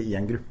kjempeviktig i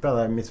en gruppe.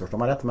 Det misforstår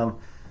meg rett, men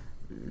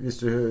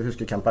hvis du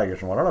husker Kent Berger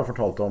som var her da,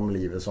 fortalte om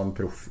livet som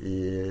proff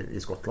i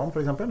Skottland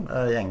for eksempel.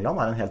 I England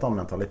er en helt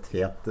annen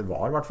mentalitet, det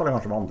var i hvert fall,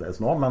 kanskje var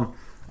annerledes nå, men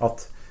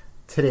at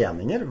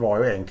treninger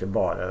var jo egentlig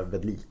bare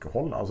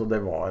vedlikehold. Altså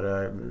det var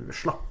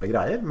slappe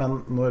greier,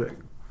 men når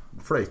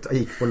fløyta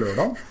gikk på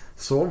lørdag,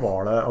 så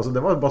var det, altså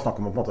det var bare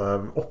snakk om å på en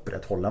måte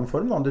opprettholde en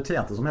form da. Du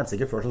trente som helst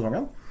ikke før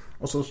sesongen,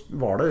 og så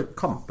var det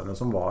kampene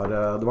som var,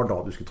 det var da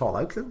du skulle ta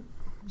deg ut litt.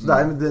 Så det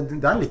er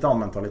en litt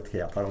annen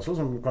mentalitet her også,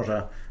 som kanskje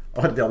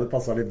Ardi hadde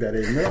passet litt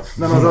bedre inn i.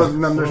 Men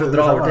du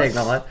dra over til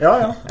England her. Ja.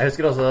 Jeg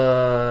husker også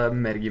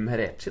Mergim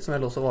Hereci, som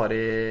vel også var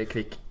i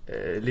Kvikk.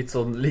 Litt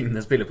sånn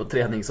lignende spiller på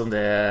trening som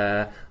det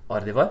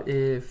Ardi var,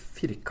 i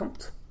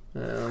firkant.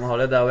 Det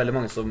er jo veldig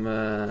mange som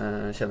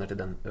kjenner til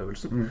den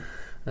øvelsen.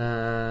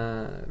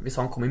 Hvis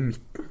han kom i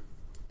midten,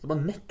 så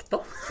bare nekta.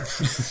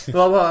 Det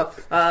var bare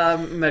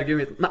Mergim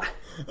i midten. Nei.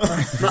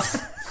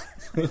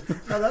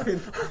 Ja, det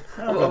fint.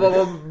 Ja, Han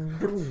var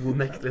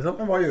blodnekt, liksom.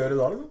 Men hva gjør du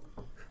da, liksom?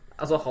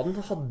 Altså, han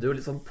hadde jo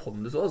litt sånn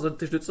pondus også. Altså,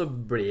 til slutt så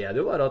ble det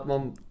jo bare at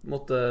man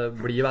måtte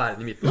bli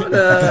værende i midten.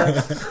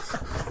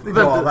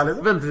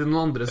 Eller vente til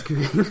noen andre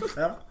skulle inn.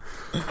 Ja.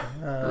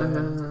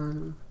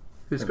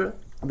 Husker du det?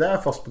 Det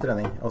fast på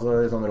trening. Altså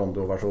i sånn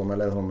rondo-versjon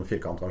eller sånn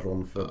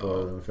firkant-versjon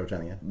før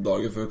treninger.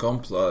 Dagen før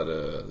kamp så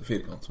det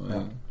firkant.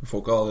 Men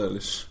får ikke ha det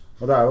ellers.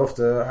 Og det jo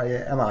ofte,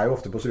 en jo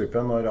ofte på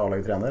strupen når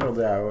A-lag trener, og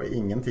det jo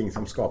ingenting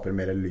som skaper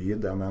mer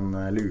lyd enn en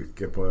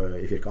luke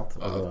i firkant.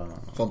 Altså,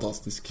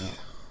 fantastisk. Ja.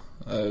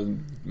 Det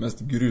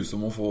mest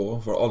grusomme å få,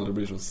 for alle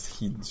blir så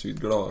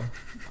sinnssykt glade.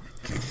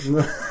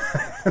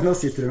 Nå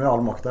sitter du med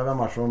all makta.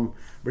 Hvem som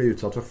blir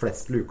utsatt for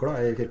flest luker da,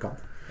 i firkant?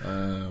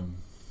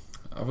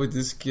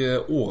 Faktisk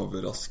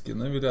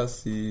overraskende, vil jeg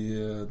si.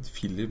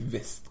 Philip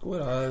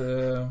Westgård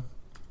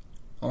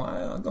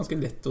han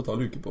ganske lett å ta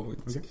luke på,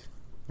 faktisk.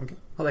 Okay.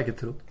 Hadde jeg ikke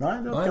trodd. Nei,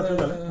 det var ikke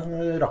trodd. Han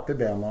rapp i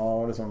bena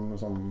og liksom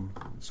sånn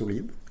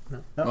solid. Ja.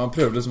 Han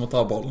prøver liksom å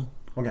ta ballen.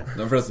 Okay.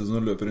 De fleste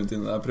som løper rundt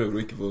inne der prøver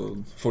å ikke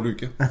få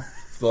luke.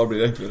 Så da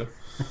blir det enklere.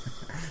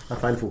 Det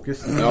feil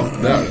fokus. Ja,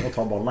 det å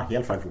ta ballen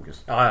helt feil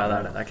fokus. Ja,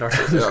 det det. Det klart.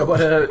 Du skal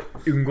bare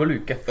unngå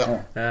luke. Ja.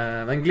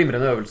 Men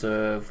glimrende øvelse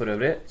for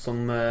øvrig,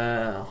 som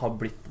har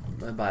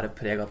bærer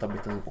preg at det har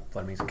blitt en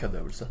oppvarmings- og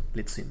køddeøvelse.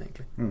 Litt synd,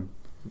 egentlig.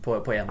 På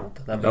en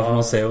måte. Det bra. Ja, for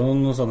man ser jo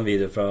noen sånne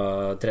videoer fra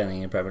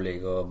trening i Premier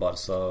League og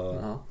Barca.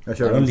 Det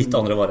jo litt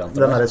andre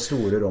varianter. Den der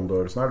store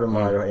rondoøvelsen her, den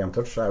jo en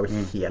touch,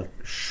 jo helt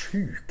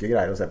sjuke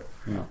greier å se på.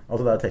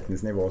 Altså det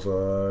teknisk nivå, så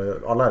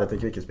alle etter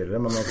kvikkespillere,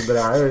 men altså,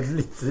 dere jo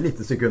et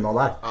lite stykke unna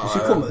der. Du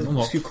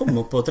skulle komme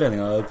opp på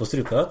treninga på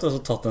Strupa og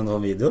så tatt en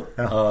sånn video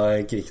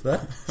av Kvikk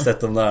der.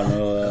 Sett om det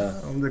noe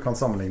om du kan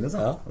sammenligne det,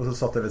 og så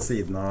satt det ved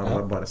siden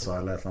av Barca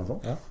eller et eller annet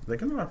sånt. Det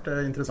kunne vært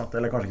interessant,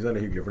 eller kanskje ikke så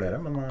veldig hyggelig for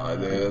dere, men nei,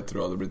 det tror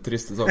jeg det blir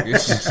triste saker.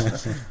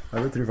 Nei,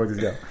 det tror jeg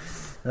faktisk jeg.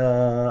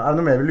 Det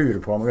noe mer vi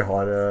lurer på om vi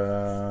har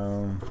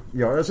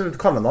ja, jeg ser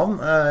ut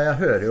kallenavn. Jeg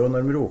hører jo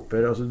når de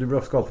roper, altså, du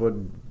blir ofte kalt for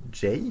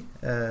Jake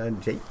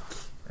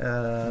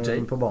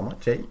på banen.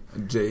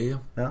 Jay,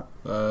 ja.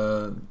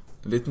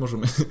 Litt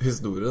morsom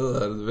historie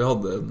vi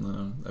hadde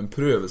en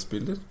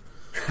prøvespiller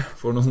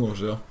for noen år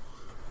siden.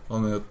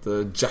 Han het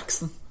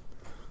Jackson.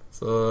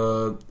 Så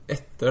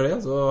etter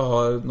det så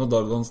når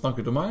Dardan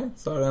snakker til meg,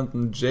 så det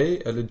enten Jay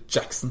eller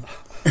Jackson.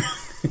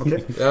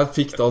 Okay. Jeg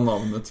fikk da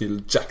navnet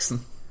til Jackson.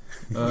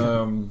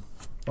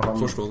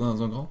 Forstå det,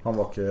 sånn kan. Han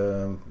var ikke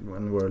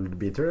en world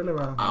beater, eller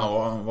hva? Ja,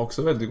 han var ikke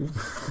så veldig god.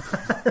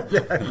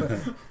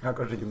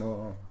 Kanskje ikke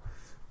noe.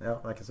 Ja,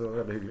 det ikke så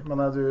veldig hyggelig. Men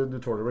du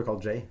tåler å bli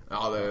kalt Jay.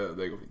 Ja,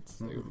 det går fint.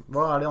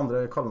 Hva de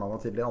andre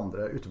kallenavnene til de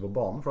andre ute på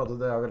banen? For at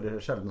det veldig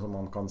sjelden som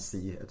man kan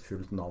si et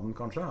fullt navn,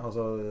 kanskje.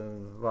 Altså,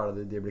 hva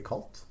det de blir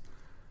kalt?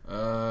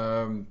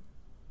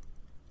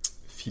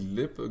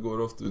 Philip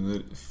går ofte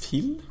under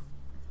Phil.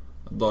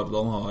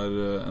 Dardan har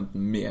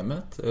enten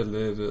Mehmet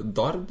eller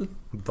Dard.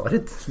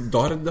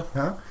 Dard,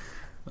 ja.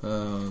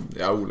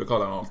 Jeg og Ole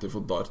kaller han alltid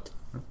for Dard.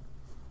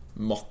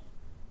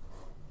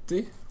 Matti,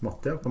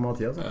 ja, på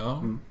Mathias. Ja.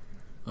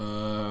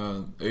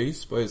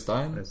 Øys på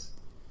Øystein.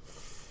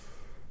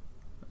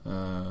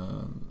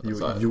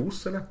 Jos,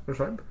 eller? For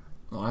Scheib?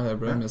 Nei, det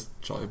ble mest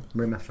Scheib.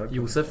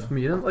 Josef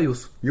Myhren og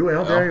Jos. Jo,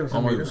 ja, det Josef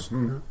han var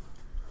Myhren.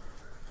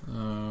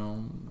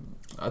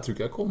 Jeg tror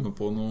ikke jeg kommer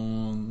på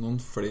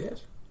noen flere.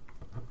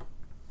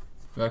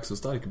 Vi ikke så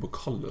sterke på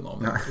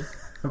kallenavn.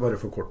 Bare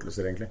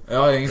forkortelser, egentlig.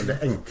 Ja, egentlig.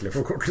 Det enkle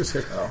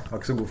forkortelser. Jeg har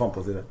ikke så god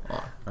fantasi det.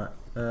 Nei.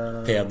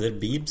 Peder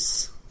Biebs.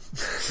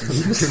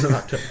 Kunne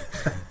vært det.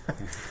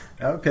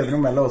 Ja, Peder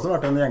Omell har også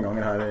vært en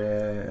gjenganger her.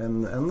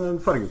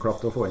 En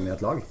fargeklatt å få inn i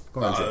et lag,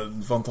 kan man si.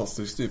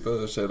 Fantastisk type.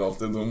 Det skjer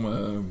alltid noe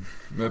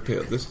med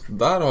Peder.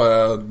 Der har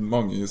jeg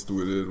mange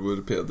historier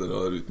hvor Peder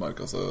har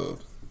utmerket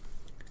seg.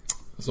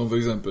 Som for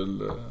eksempel,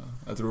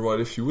 jeg tror det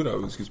var i fjor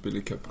vi skulle spille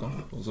i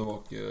cupkamp, og så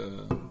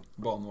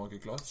banen var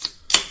ikke klar.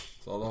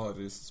 Så hadde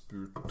Harris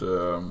spurt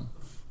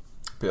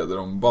Peder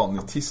om banen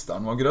i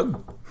Tisteren var grønn.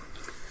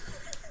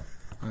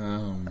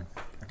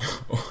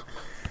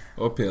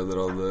 Og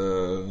Peder hadde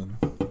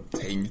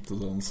tenkt og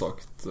sånn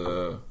sagt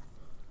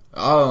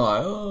ja,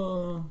 den jo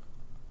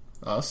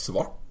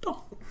svart da.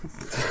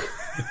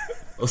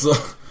 Og så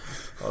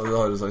hadde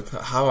Harris sagt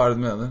hva det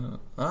du mener?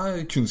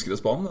 Nei,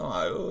 kunstgressbanen den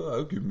jo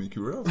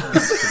gummikule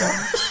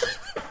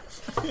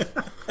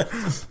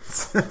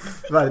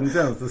Verdens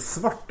eneste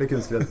svarte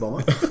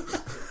kunstgressbane.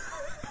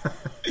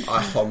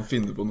 Nei, han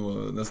finner på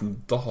noe nesten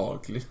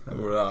daglig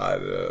hvor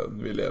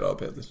vi ler av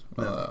Peder.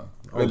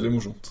 Veldig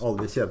morsomt.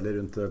 Aldri kjedelig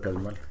rundt Peder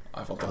Omell.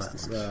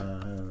 Fantastisk.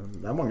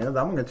 Det er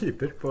mange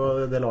typer på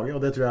det laget,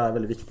 og det tror jeg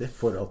veldig viktig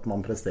for at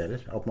man presterer.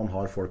 At man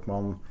har folk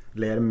man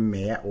ler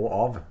med og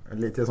av.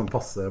 Litt i sånn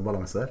passe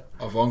balanse der.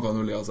 Ja, for han kan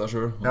jo le av seg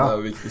selv, og det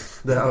jo viktig.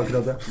 Det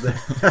akkurat det.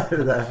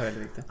 Det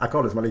veldig viktig. Ikke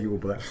alle som like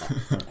gode på det.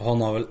 Han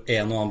har vel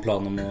en og annen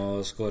plan om å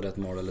skåre et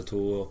mål eller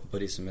to oppe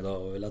på Risum i dag,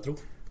 vil jeg tro.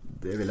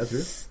 Det vil jeg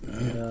tro.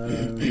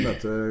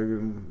 Møter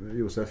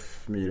Josef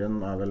Myhren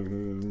vel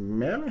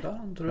med, eller? Ja,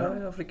 tror jeg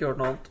har ikke hørt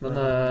noe annet. Men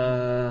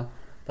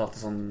Det er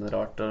alltid sånn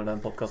rart når den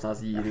podcasten her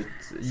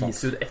gis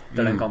ut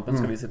etter den kampen.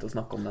 Skal vi sitte og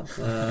snakke om den?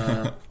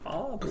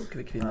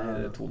 Brokkvik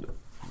vinner 2-0.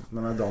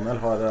 Men Daniel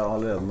har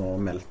allerede nå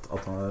meldt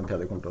at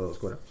Peder kommer til å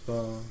skåre. Så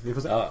vi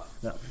får se.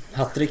 Ja.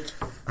 Hat-trick.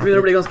 Vi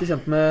begynner å bli ganske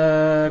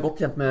godt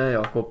kjent med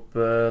Jakob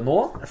nå.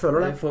 Jeg føler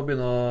det. Vi får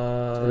begynne å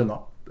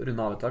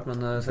runde av et tak, men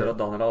jeg ser at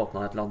Daniel har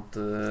åpnet et eller annet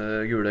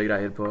gule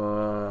greier på...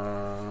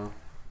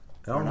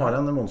 Ja, han har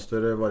en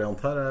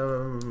monstervariant her.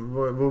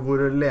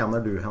 Hvor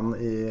lener du hen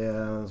i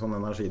sånn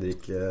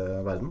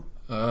energidrikk-verden?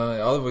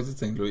 Jeg hadde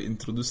faktisk tenkt å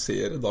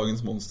introdusere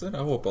dagens monster.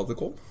 Jeg håper at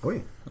det kom. Oi.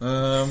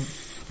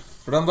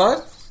 For den der,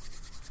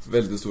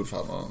 veldig stor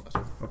fan av den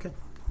der. Ok,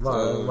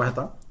 hva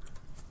heter han?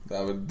 Det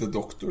er vel The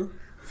Doctor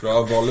fra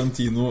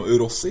Valentino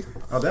Rossi.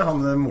 Ja, det er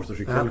han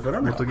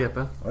motorsykkelføreren. MotoGP.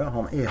 Ja,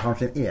 han har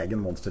sin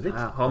egen monsterdrikk.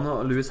 Ja, han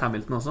og Lewis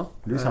Hamilton også.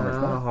 Lewis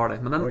Hamilton har det.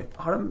 Men den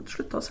har de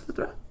sluttet å selge,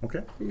 tror jeg. Ok.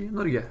 I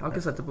Norge. Jeg har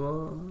ikke sett det på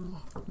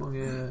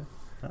mange...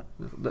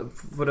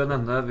 For å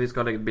nevne, vi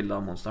skal legge et bilde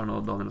av monsteren,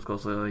 og Daniel skal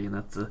også gi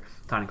inn et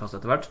terningkast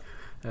etter hvert.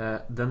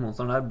 Den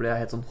monsteren der ble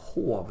jeg helt sånn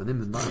hoven i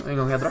munnen en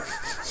gang jeg drakk.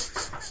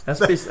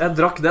 Jeg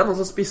drakk den, og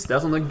så spiste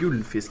jeg sånne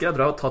gullfisker.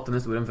 Jeg har tatt den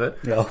historien før.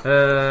 Ja,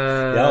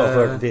 jeg har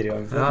hørt den 4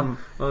 ganger før. Ja,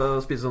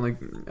 og spiste sånne,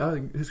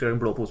 husker jeg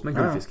en blå pose med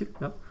gullfisker.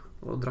 Ja.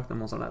 Og drakk den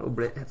monsteren der, og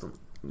ble helt sånn,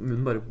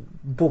 munnen bare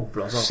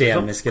bobla.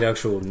 Kjemiske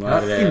reaksjoner.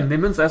 Ja, inni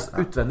munnen, så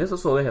utvendig så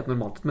det helt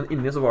normalt ut, men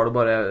inni så var det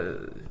bare...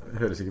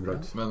 Høres ikke bra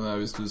ut. Men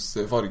hvis du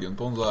ser fargen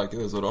på den, så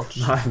ikke det så rart.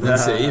 Nei,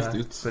 den ser gift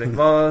ut.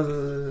 Hva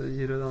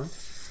gir du den?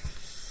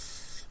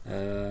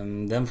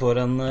 Den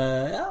får en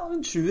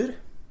 7-er.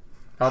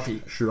 Ja,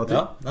 10. 7 av 10.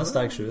 Ja, det er en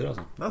sterk 7-er,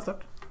 altså. Det er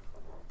sterkt.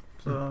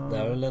 Det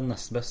er vel den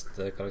nest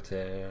beste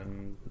karakteren,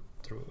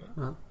 tror jeg.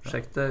 Ja,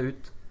 sjekk det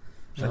ut.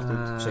 Sjekk det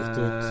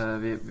ut.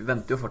 Vi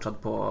venter jo fortsatt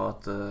på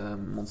at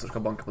Monster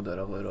skal banke på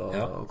døra vår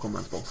og komme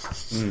en spons.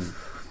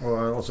 Og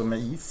også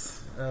med is,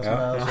 som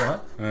jeg så her.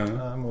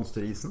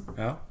 Monsterisen.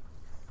 Ja.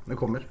 Det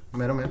kommer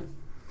mer og mer.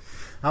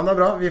 Ja, men det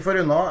er bra, vi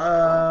får unna.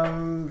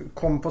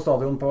 Kom på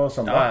stadion på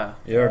søndag.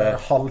 Gjør det.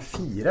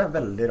 3:30,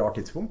 veldig rart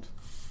tidspunkt.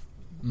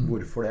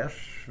 Hvorfor det,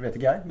 vet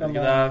ikke jeg. Men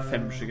det er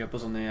 5-7 på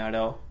sånn i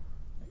helga også.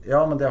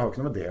 Ja, men det har jo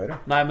ikke noe med det å gjøre.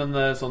 Nei, men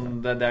sånn,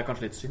 det er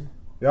kanskje litt synd.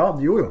 Ja,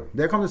 jo,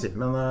 det kan du si,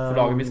 men... For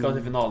laget mitt skal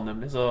til finalen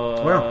nemlig, så...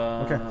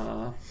 ok.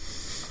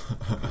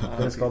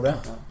 Dere skal det?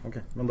 Ok,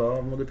 men da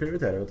må du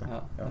prioritere, vet du.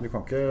 Ja, du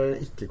kan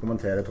ikke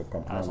kommentere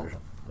toppkampen.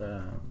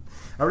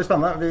 Det blir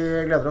spennende. Vi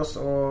gleder oss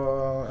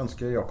og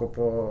ønsker Jakob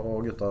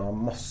og gutta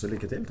masse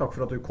lykke til. Takk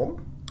for at du kom.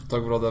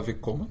 Takk for at jeg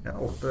fikk komme. Ja,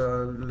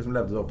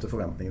 levde du opp til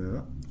forventningene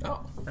dine? Ja.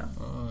 Jeg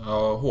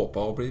håpet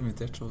å bli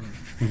invitert, så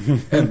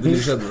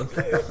endelig skjedde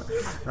det.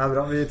 Det er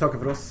bra. Vi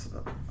takker for oss.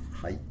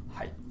 Hei.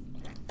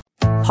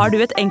 Har du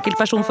et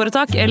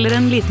enkeltpersonforetak eller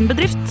en liten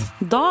bedrift?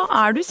 Da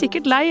er du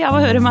sikkert lei av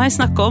å høre meg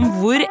snakke om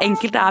hvor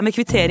enkelt det er med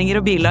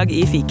kvitteringer og bilag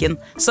i fiken.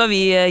 Så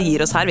vi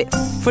gir oss her, vi.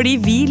 Fordi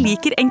vi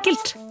liker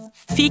enkelt.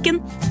 Fiken,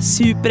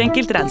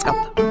 superenkelt regnskap.